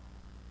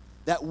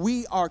 That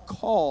we are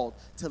called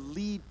to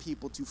lead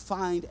people to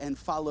find and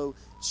follow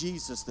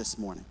Jesus this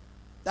morning.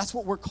 That's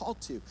what we're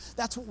called to.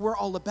 That's what we're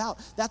all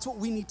about. That's what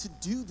we need to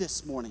do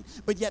this morning.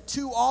 But yet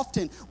too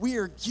often we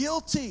are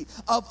guilty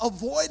of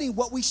avoiding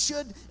what we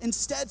should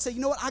instead say, you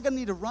know what, I'm going to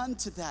need to run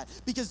to that.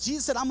 Because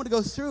Jesus said, I'm going to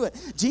go through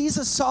it.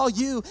 Jesus saw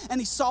you and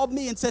he saw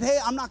me and said, hey,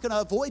 I'm not going to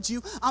avoid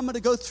you. I'm going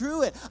to go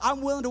through it. I'm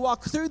willing to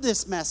walk through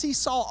this mess. He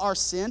saw our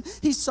sin.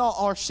 He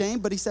saw our shame.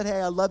 But he said, hey,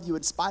 I love you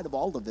in spite of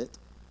all of it.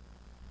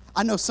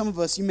 I know some of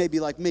us, you may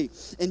be like me,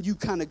 and you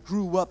kind of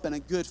grew up in a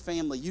good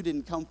family. You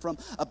didn't come from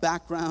a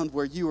background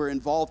where you were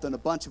involved in a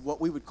bunch of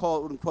what we would call,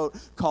 quote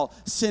unquote, call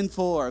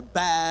sinful or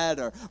bad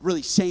or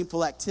really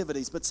shameful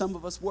activities. But some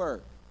of us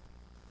were.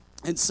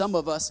 And some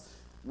of us,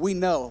 we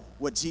know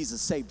what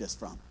Jesus saved us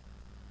from.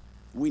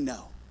 We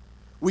know.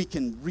 We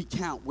can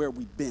recount where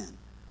we've been.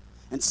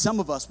 And some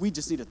of us, we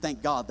just need to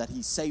thank God that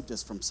he saved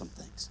us from some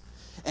things.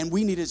 And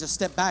we need to just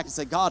step back and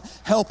say, God,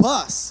 help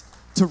us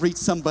to reach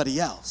somebody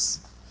else.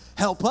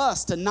 Help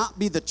us to not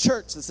be the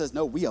church that says,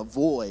 no, we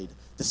avoid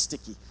the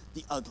sticky,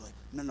 the ugly.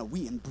 No,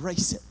 we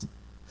embrace it.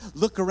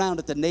 Look around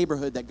at the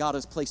neighborhood that God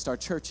has placed our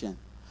church in.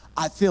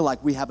 I feel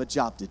like we have a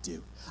job to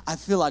do. I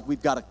feel like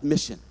we've got a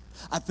mission.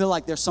 I feel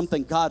like there's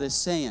something God is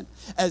saying.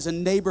 As a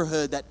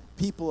neighborhood that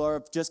people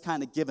are just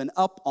kind of given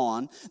up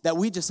on, that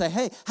we just say,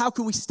 hey, how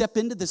can we step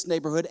into this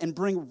neighborhood and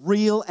bring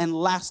real and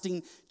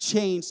lasting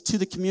change to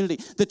the community?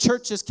 The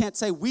church just can't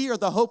say we are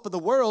the hope of the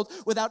world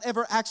without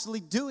ever actually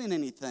doing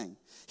anything.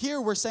 Here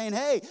we're saying,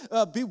 hey,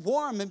 be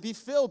warm and be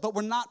filled, but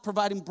we're not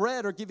providing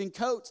bread or giving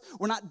coats.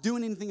 We're not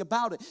doing anything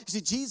about it. You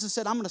see, Jesus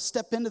said, I'm going to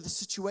step into the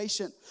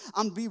situation.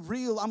 I'm going to be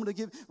real. I'm going to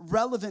give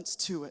relevance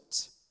to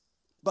it.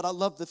 But I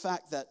love the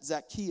fact that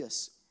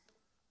Zacchaeus,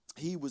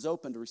 he was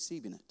open to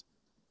receiving it.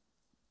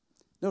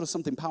 Notice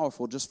something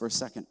powerful just for a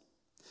second.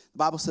 The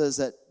Bible says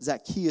that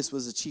Zacchaeus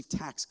was a chief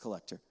tax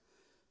collector,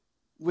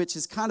 which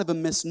is kind of a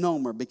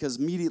misnomer because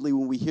immediately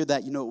when we hear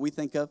that, you know what we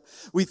think of?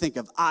 We think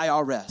of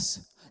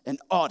IRS, an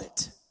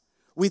audit.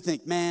 We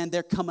think, man,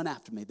 they're coming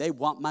after me. They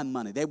want my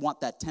money. They want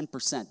that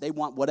 10%. They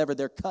want whatever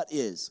their cut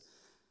is.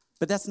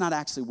 But that's not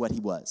actually what he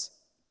was.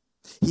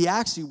 He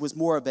actually was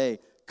more of a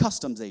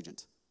customs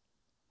agent.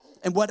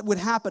 And what would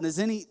happen is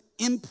any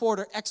import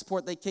or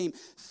export that came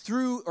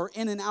through or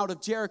in and out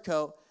of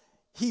Jericho,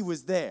 he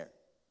was there.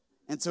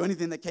 And so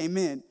anything that came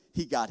in,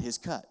 he got his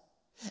cut.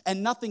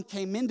 And nothing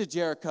came into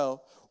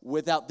Jericho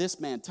without this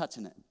man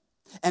touching it.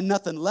 And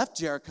nothing left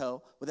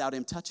Jericho without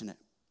him touching it.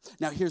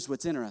 Now here's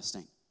what's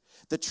interesting.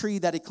 The tree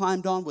that he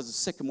climbed on was a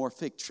sycamore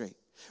fig tree,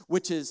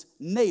 which is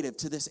native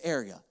to this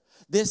area.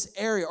 This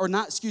area,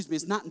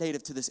 it's not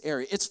native to this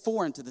area. It's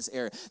foreign to this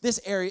area. This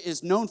area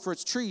is known for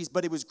its trees,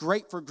 but it was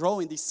great for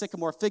growing these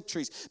sycamore fig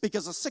trees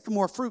because the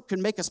sycamore fruit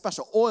can make a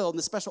special oil, and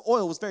the special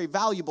oil was very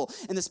valuable,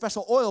 and the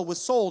special oil was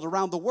sold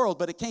around the world,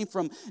 but it came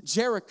from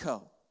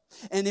Jericho.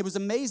 And it was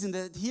amazing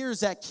that here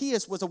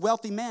Zacchaeus was a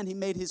wealthy man. He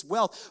made his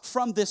wealth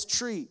from this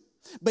tree.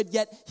 But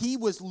yet he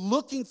was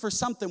looking for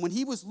something. When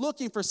he was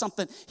looking for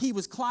something, he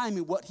was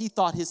climbing what he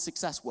thought his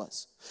success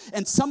was.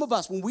 And some of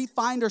us, when we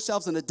find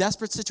ourselves in a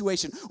desperate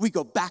situation, we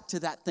go back to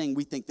that thing.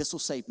 We think, this will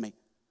save me.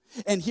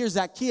 And here's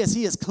Zacchaeus.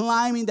 He is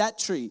climbing that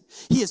tree.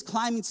 He is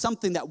climbing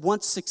something that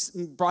once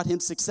brought him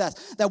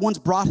success, that once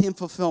brought him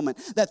fulfillment,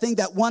 that thing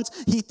that once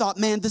he thought,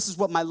 man, this is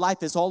what my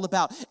life is all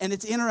about. And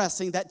it's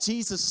interesting that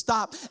Jesus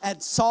stopped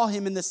and saw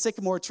him in the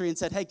sycamore tree and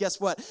said, hey, guess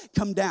what?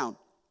 Come down.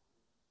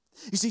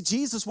 You see,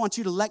 Jesus wants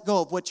you to let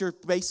go of what you're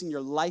basing your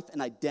life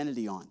and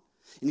identity on. And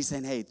he's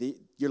saying, hey,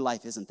 your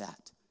life isn't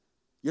that.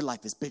 Your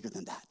life is bigger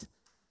than that.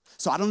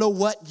 So I don't know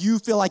what you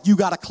feel like you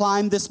got to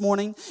climb this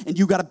morning and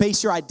you got to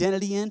base your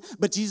identity in,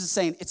 but Jesus is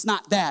saying it's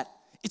not that.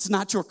 It's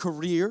not your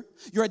career.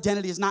 Your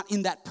identity is not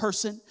in that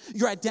person.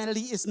 Your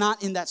identity is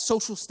not in that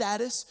social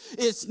status.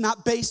 It's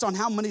not based on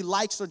how many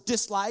likes or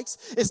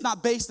dislikes. It's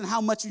not based on how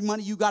much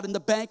money you got in the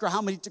bank or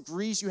how many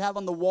degrees you have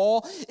on the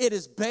wall. It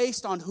is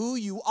based on who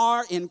you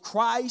are in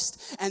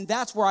Christ, and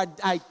that's where our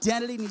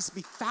identity needs to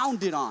be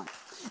founded on.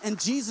 And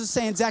Jesus is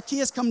saying,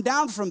 Zacchaeus, come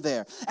down from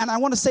there. And I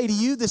want to say to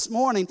you this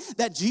morning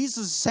that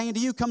Jesus is saying to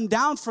you, come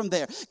down from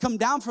there. Come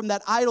down from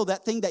that idol,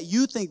 that thing that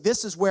you think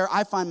this is where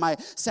I find my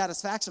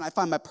satisfaction, I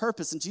find my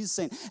purpose. And Jesus is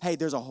saying, hey,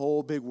 there's a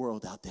whole big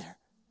world out there.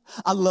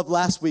 I love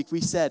last week we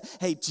said,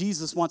 hey,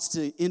 Jesus wants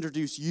to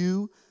introduce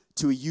you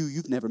to a you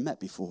you've never met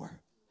before.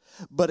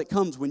 But it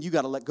comes when you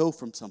got to let go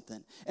from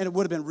something. And it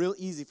would have been real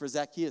easy for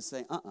Zacchaeus to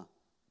say,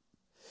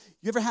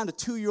 You ever had a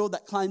 2-year-old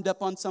that climbed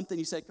up on something,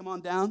 you say, come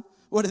on down?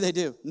 What do they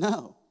do?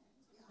 No.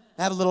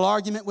 Have a little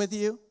argument with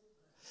you?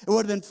 It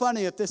would have been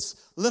funny if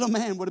this little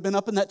man would have been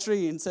up in that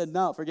tree and said,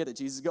 no, forget it,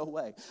 Jesus, go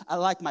away. I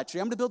like my tree.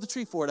 I'm going to build a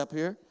tree for it up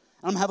here.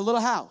 I'm going to have a little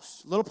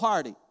house, a little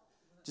party.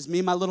 Just me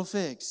and my little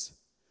figs.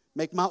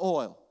 Make my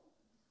oil.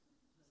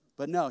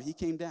 But no, he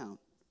came down.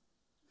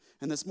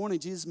 And this morning,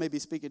 Jesus may be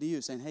speaking to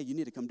you, saying, hey, you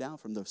need to come down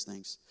from those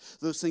things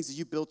that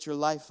you built your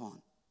life on.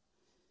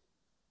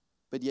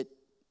 But yet,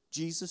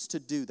 Jesus, to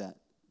do that,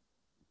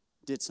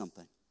 did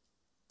something.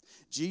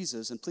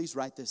 Jesus, and please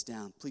write this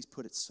down, please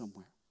put it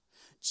somewhere.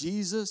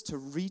 Jesus, to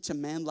reach a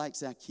man like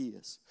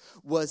Zacchaeus,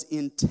 was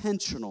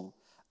intentional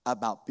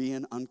about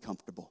being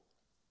uncomfortable.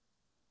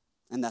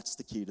 And that's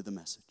the key to the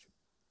message.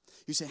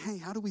 You say, hey,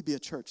 how do we be a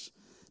church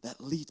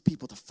that leads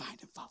people to find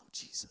and follow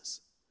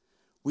Jesus?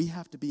 We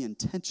have to be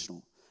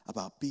intentional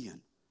about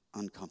being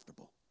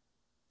uncomfortable.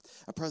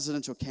 A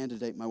presidential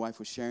candidate my wife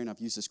was sharing, I've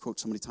used this quote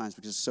so many times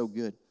because it's so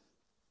good.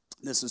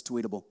 This is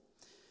tweetable.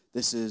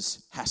 This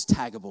is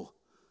hashtagable.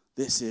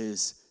 This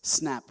is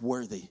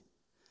snap-worthy.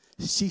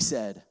 She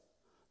said,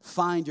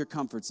 find your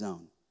comfort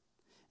zone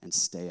and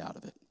stay out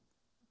of it.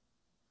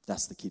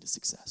 That's the key to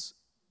success.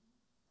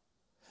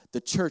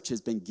 The church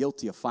has been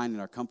guilty of finding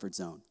our comfort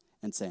zone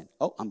and saying,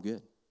 oh, I'm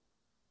good.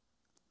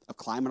 Of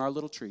climbing our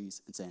little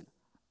trees and saying,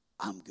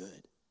 I'm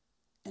good,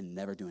 and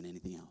never doing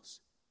anything else.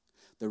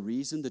 The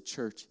reason the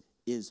church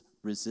is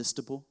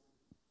resistible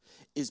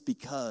is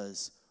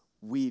because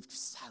we've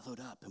siloed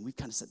up and we've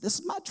kind of said, this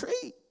is my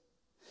tree.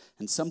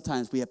 And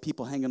sometimes we have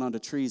people hanging onto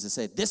trees that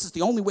say, this is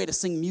the only way to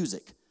sing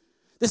music.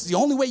 This is the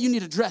only way you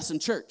need to dress in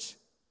church.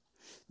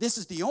 This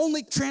is the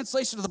only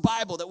translation of the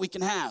Bible that we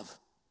can have.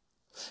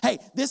 Hey,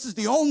 this is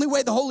the only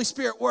way the Holy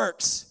Spirit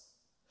works.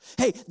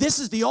 Hey, this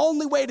is the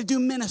only way to do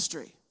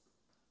ministry.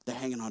 They're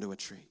hanging onto a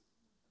tree.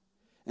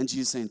 And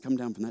Jesus is saying, come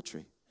down from that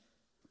tree.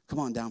 Come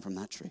on down from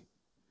that tree.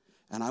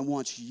 And I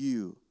want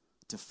you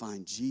to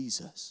find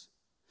Jesus,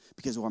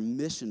 because our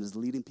mission is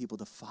leading people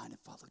to find and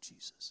follow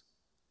Jesus.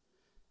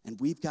 And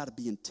we've got to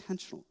be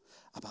intentional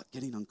about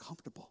getting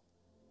uncomfortable.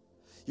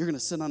 You're going to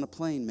sit on a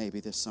plane maybe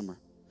this summer.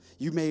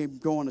 You may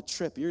go on a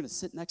trip. You're going to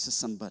sit next to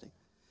somebody.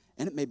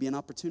 And it may be an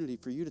opportunity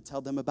for you to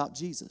tell them about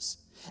Jesus.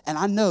 And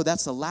I know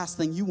that's the last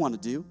thing you want to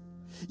do.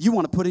 You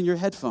want to put in your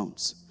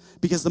headphones.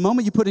 Because the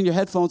moment you put in your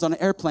headphones on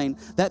an airplane,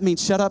 that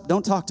means shut up,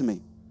 don't talk to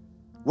me.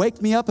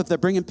 Wake me up if they're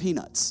bringing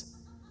peanuts.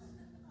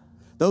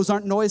 Those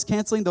aren't noise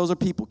canceling, those are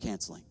people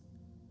canceling.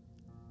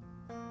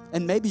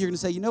 And maybe you're going to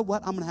say, you know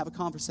what? I'm going to have a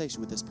conversation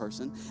with this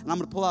person. And I'm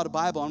going to pull out a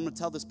Bible. And I'm going to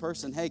tell this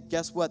person, hey,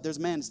 guess what? There's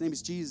a man. His name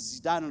is Jesus. He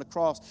died on a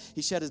cross.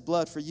 He shed his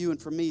blood for you and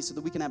for me so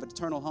that we can have an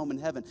eternal home in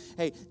heaven.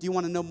 Hey, do you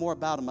want to know more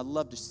about him? I'd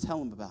love to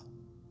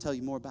tell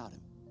you more about him.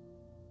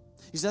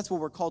 Because that's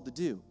what we're called to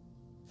do.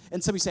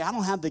 And some of you say, I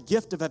don't have the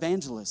gift of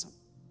evangelism.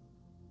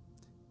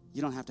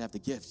 You don't have to have the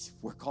gift.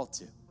 We're called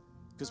to.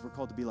 Because we're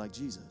called to be like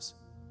Jesus.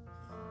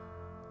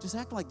 Just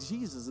act like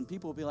Jesus and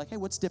people will be like, hey,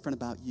 what's different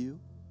about you?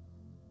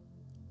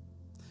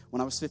 When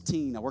I was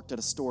 15, I worked at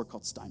a store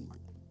called Steinmart.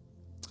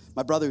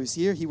 My brother who's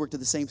here, he worked at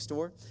the same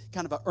store.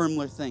 Kind of an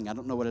Ermler thing. I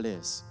don't know what it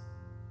is.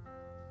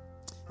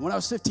 And when I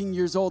was 15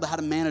 years old, I had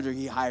a manager.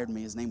 He hired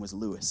me. His name was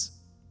Lewis.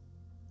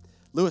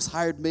 Lewis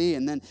hired me,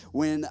 and then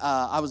when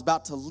I was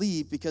about to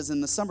leave, because in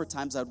the summer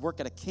times I'd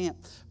work at a camp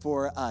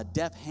for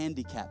deaf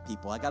handicapped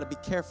people. I got to be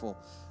careful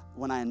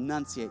when I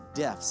enunciate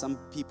deaf. Some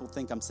people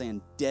think I'm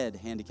saying dead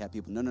handicapped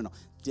people. No.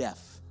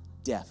 Deaf.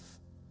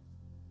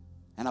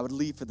 And I would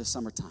leave for the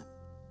summertime.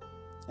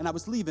 And I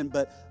was leaving,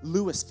 but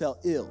Lewis fell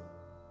ill.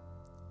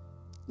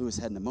 Lewis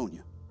had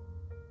pneumonia.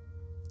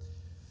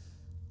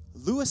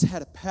 Lewis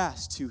had a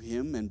past to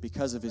him, and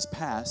because of his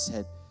past,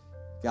 had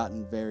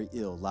gotten very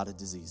ill, a lot of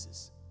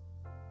diseases.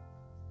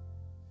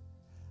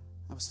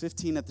 I was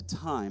 15 at the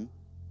time,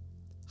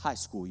 high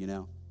school,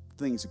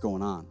 things are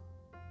going on,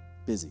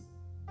 busy.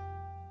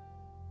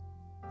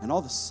 And all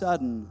of a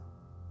sudden,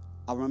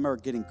 I remember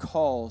getting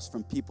calls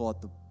from people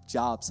at the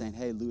job saying,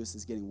 hey, Lewis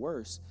is getting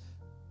worse,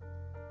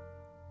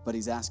 but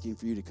he's asking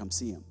for you to come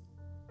see him.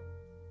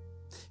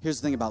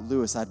 Here's the thing about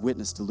Lewis. I'd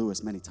witnessed to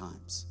Lewis many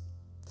times.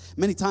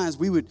 Many times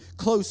we would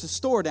close the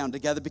store down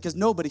together because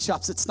nobody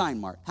shops at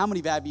Steinmart. How many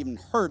of you have even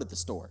heard of the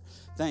store?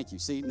 Thank you.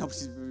 See,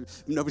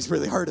 nobody's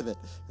really heard of it.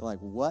 You're like,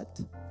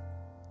 what?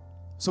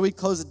 So we'd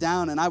close it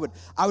down, and I would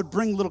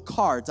bring little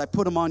cards. I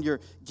put them on your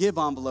give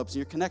envelopes and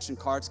your connection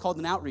card. It's called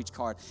an outreach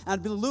card. And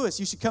I'd be like, Lewis,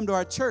 you should come to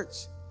our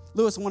church.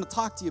 Lewis, I want to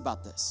talk to you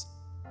about this.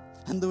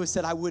 And Lewis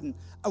said, I wouldn't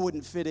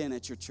fit in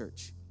at your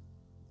church.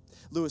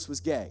 Lewis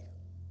was gay.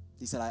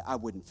 He said, I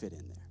wouldn't fit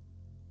in there.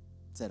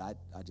 He said, I'd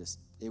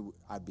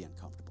be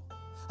uncomfortable.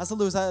 I said,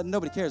 Lewis,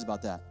 nobody cares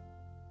about that.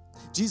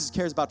 Jesus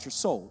cares about your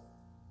soul.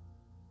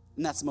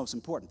 And that's the most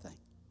important thing,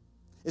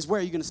 is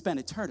where you're going to spend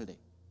eternity.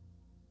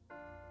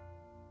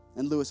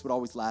 And Lewis would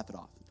always laugh it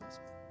off.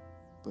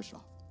 Push it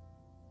off.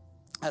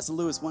 I said,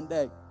 Lewis, one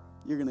day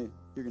you're gonna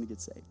get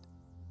saved.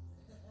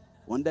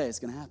 One day it's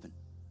gonna happen.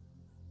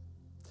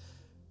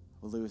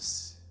 Well,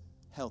 Lewis'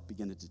 health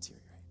began to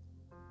deteriorate.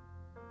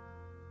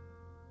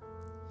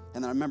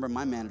 And then I remember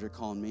my manager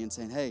calling me and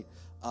saying, hey,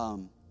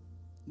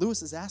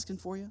 Lewis is asking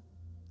for you.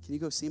 Can you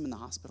go see him in the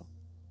hospital?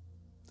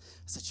 I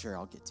said, sure,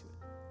 I'll get to it.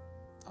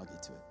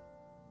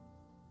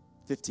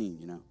 15,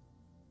 you know.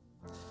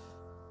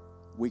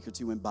 A week or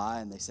two went by,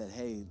 and they said,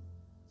 hey,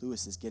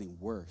 Lewis is getting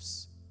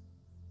worse.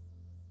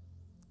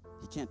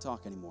 He can't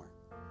talk anymore.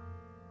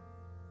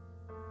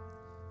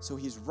 So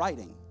he's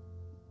writing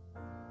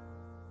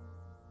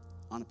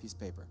on a piece of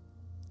paper,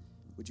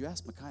 would you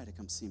ask Micaiah to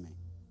come see me?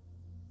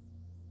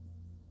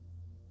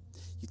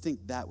 You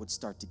think that would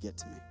start to get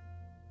to me?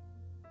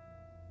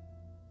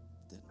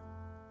 It didn't.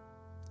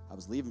 I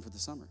was leaving for the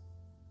summer. I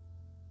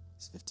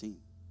was 15.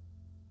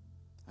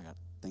 I got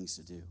things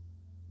to do.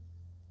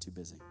 Too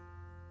busy.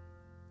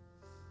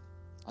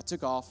 I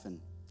took off, and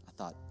I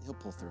thought, he'll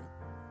pull through.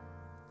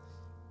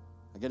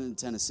 I get into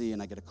Tennessee,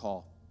 and I get a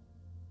call.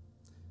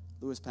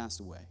 Lewis passed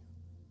away.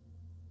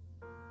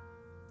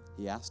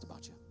 He asked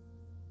about you.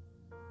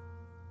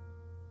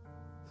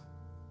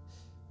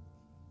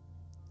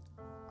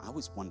 I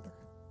always wonder,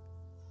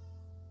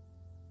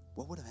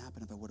 what would have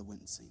happened if I would have went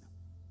and seen him?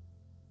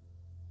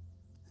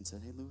 And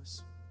said, hey,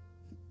 Lewis,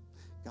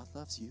 God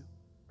loves you.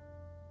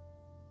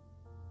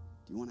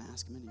 Do you want to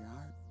ask him into your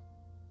heart?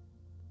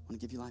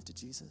 Want to give your life to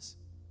Jesus?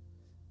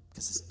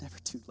 Because it's never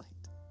too late.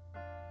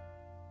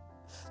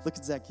 Look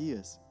at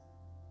Zacchaeus.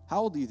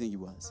 How old do you think he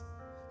was?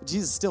 But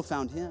Jesus still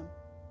found him.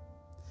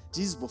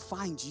 Jesus will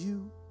find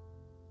you.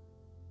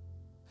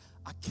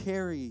 I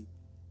carry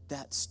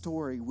that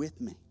story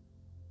with me.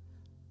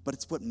 But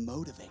it's what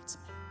motivates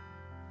me.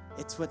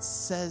 It's what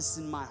says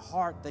in my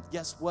heart that,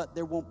 guess what?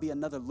 There won't be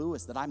another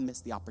Lewis that I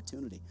miss the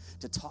opportunity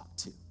to talk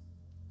to.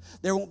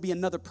 There won't be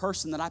another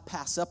person that I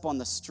pass up on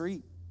the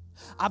street.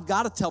 I've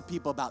got to tell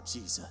people about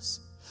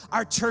Jesus.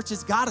 Our church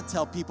has got to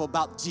tell people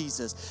about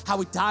Jesus, how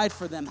he died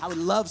for them, how he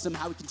loves them,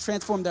 how he can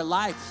transform their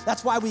life.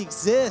 That's why we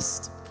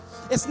exist.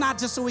 It's not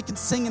just so we can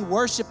sing and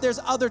worship. There's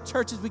other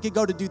churches we could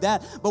go to do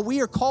that. But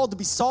we are called to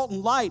be salt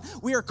and light.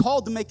 We are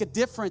called to make a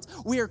difference.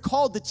 We are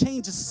called to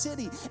change a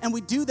city. And we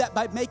do that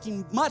by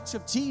making much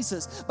of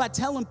Jesus, by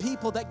telling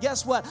people that,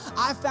 guess what?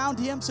 I found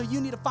him, so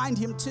you need to find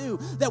him too.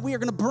 That we are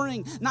going to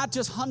bring not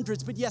just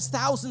hundreds, but yes,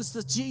 thousands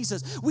to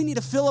Jesus. We need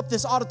to fill up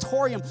this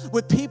auditorium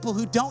with people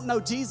who don't know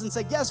Jesus and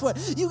say, guess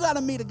what? You got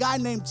to meet a guy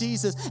named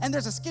Jesus. And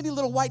there's a skinny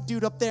little white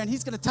dude up there, and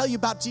he's going to tell you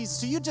about Jesus.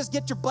 So you just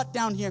get your butt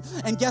down here,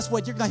 and guess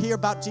what? You're going to hear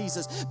about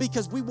Jesus.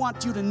 Because we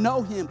want you to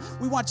know him.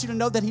 We want you to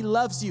know that he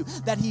loves you,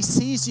 that he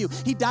sees you.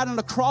 He died on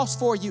the cross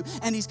for you,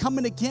 and he's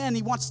coming again.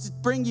 He wants to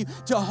bring you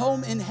to a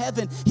home in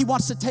heaven. He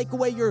wants to take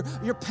away your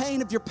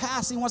pain of your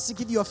past. He wants to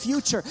give you a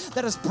future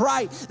that is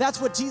bright.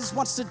 That's what Jesus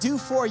wants to do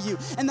for you.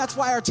 And that's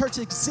why our church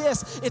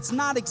exists. It's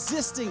not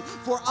existing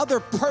for other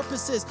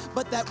purposes,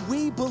 but that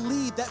we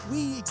believe that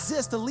we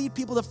exist to lead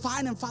people to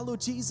find and follow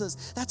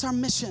Jesus. That's our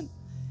mission.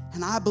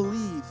 And I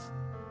believe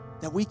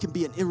that we can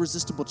be an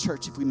irresistible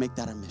church if we make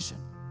that our mission.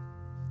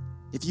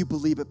 If you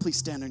believe it, please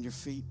stand on your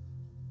feet.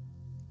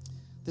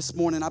 This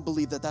morning, I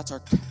believe that that's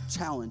our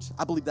challenge.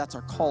 I believe that's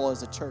our call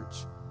as a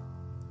church.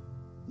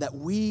 That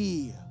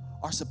we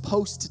are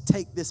supposed to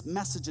take this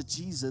message of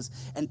Jesus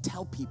and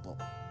tell people.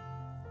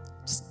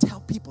 Just tell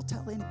people,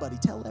 tell anybody,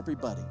 tell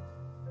everybody.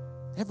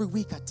 Every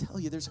week I tell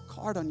you there's a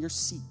card on your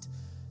seat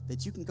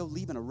that you can go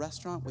leave in a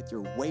restaurant with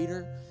your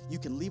waiter. You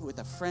can leave it with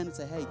a friend and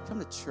say, hey,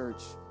 come to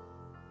church.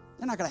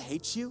 They're not going to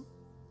hate you.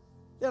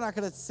 They're not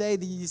going to say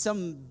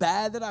something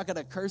bad. They're not going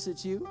to curse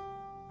at you.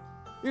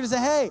 You're going to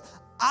say, hey,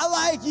 I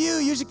like you.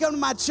 You should come to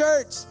my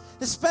church,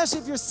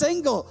 especially if you're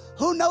single.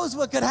 Who knows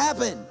what could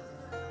happen?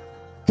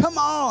 Come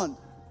on.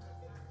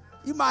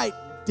 You might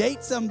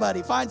date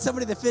somebody, find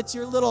somebody that fits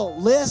your little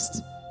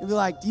list, and be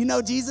like, do you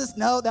know Jesus?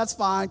 No, that's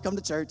fine. Come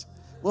to church.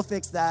 We'll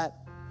fix that.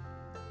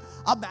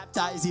 I'll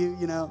baptize you,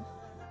 you know.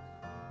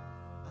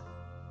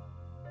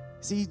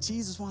 See,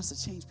 Jesus wants to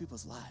change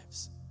people's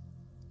lives,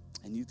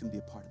 and you can be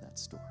a part of that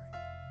story.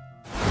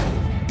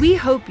 We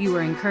hope you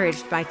were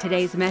encouraged by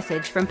today's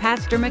message from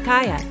Pastor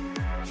Micaiah.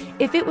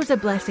 If it was a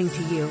blessing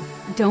to you,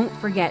 don't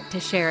forget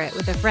to share it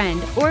with a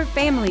friend or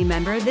family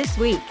member this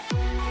week.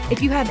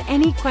 If you have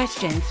any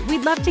questions,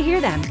 we'd love to hear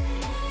them.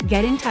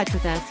 Get in touch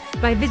with us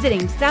by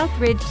visiting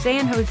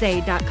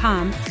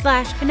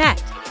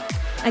southridgesanjose.com/connect.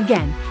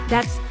 Again,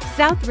 that's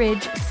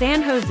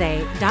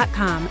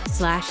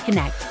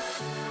southridgesanjose.com/connect.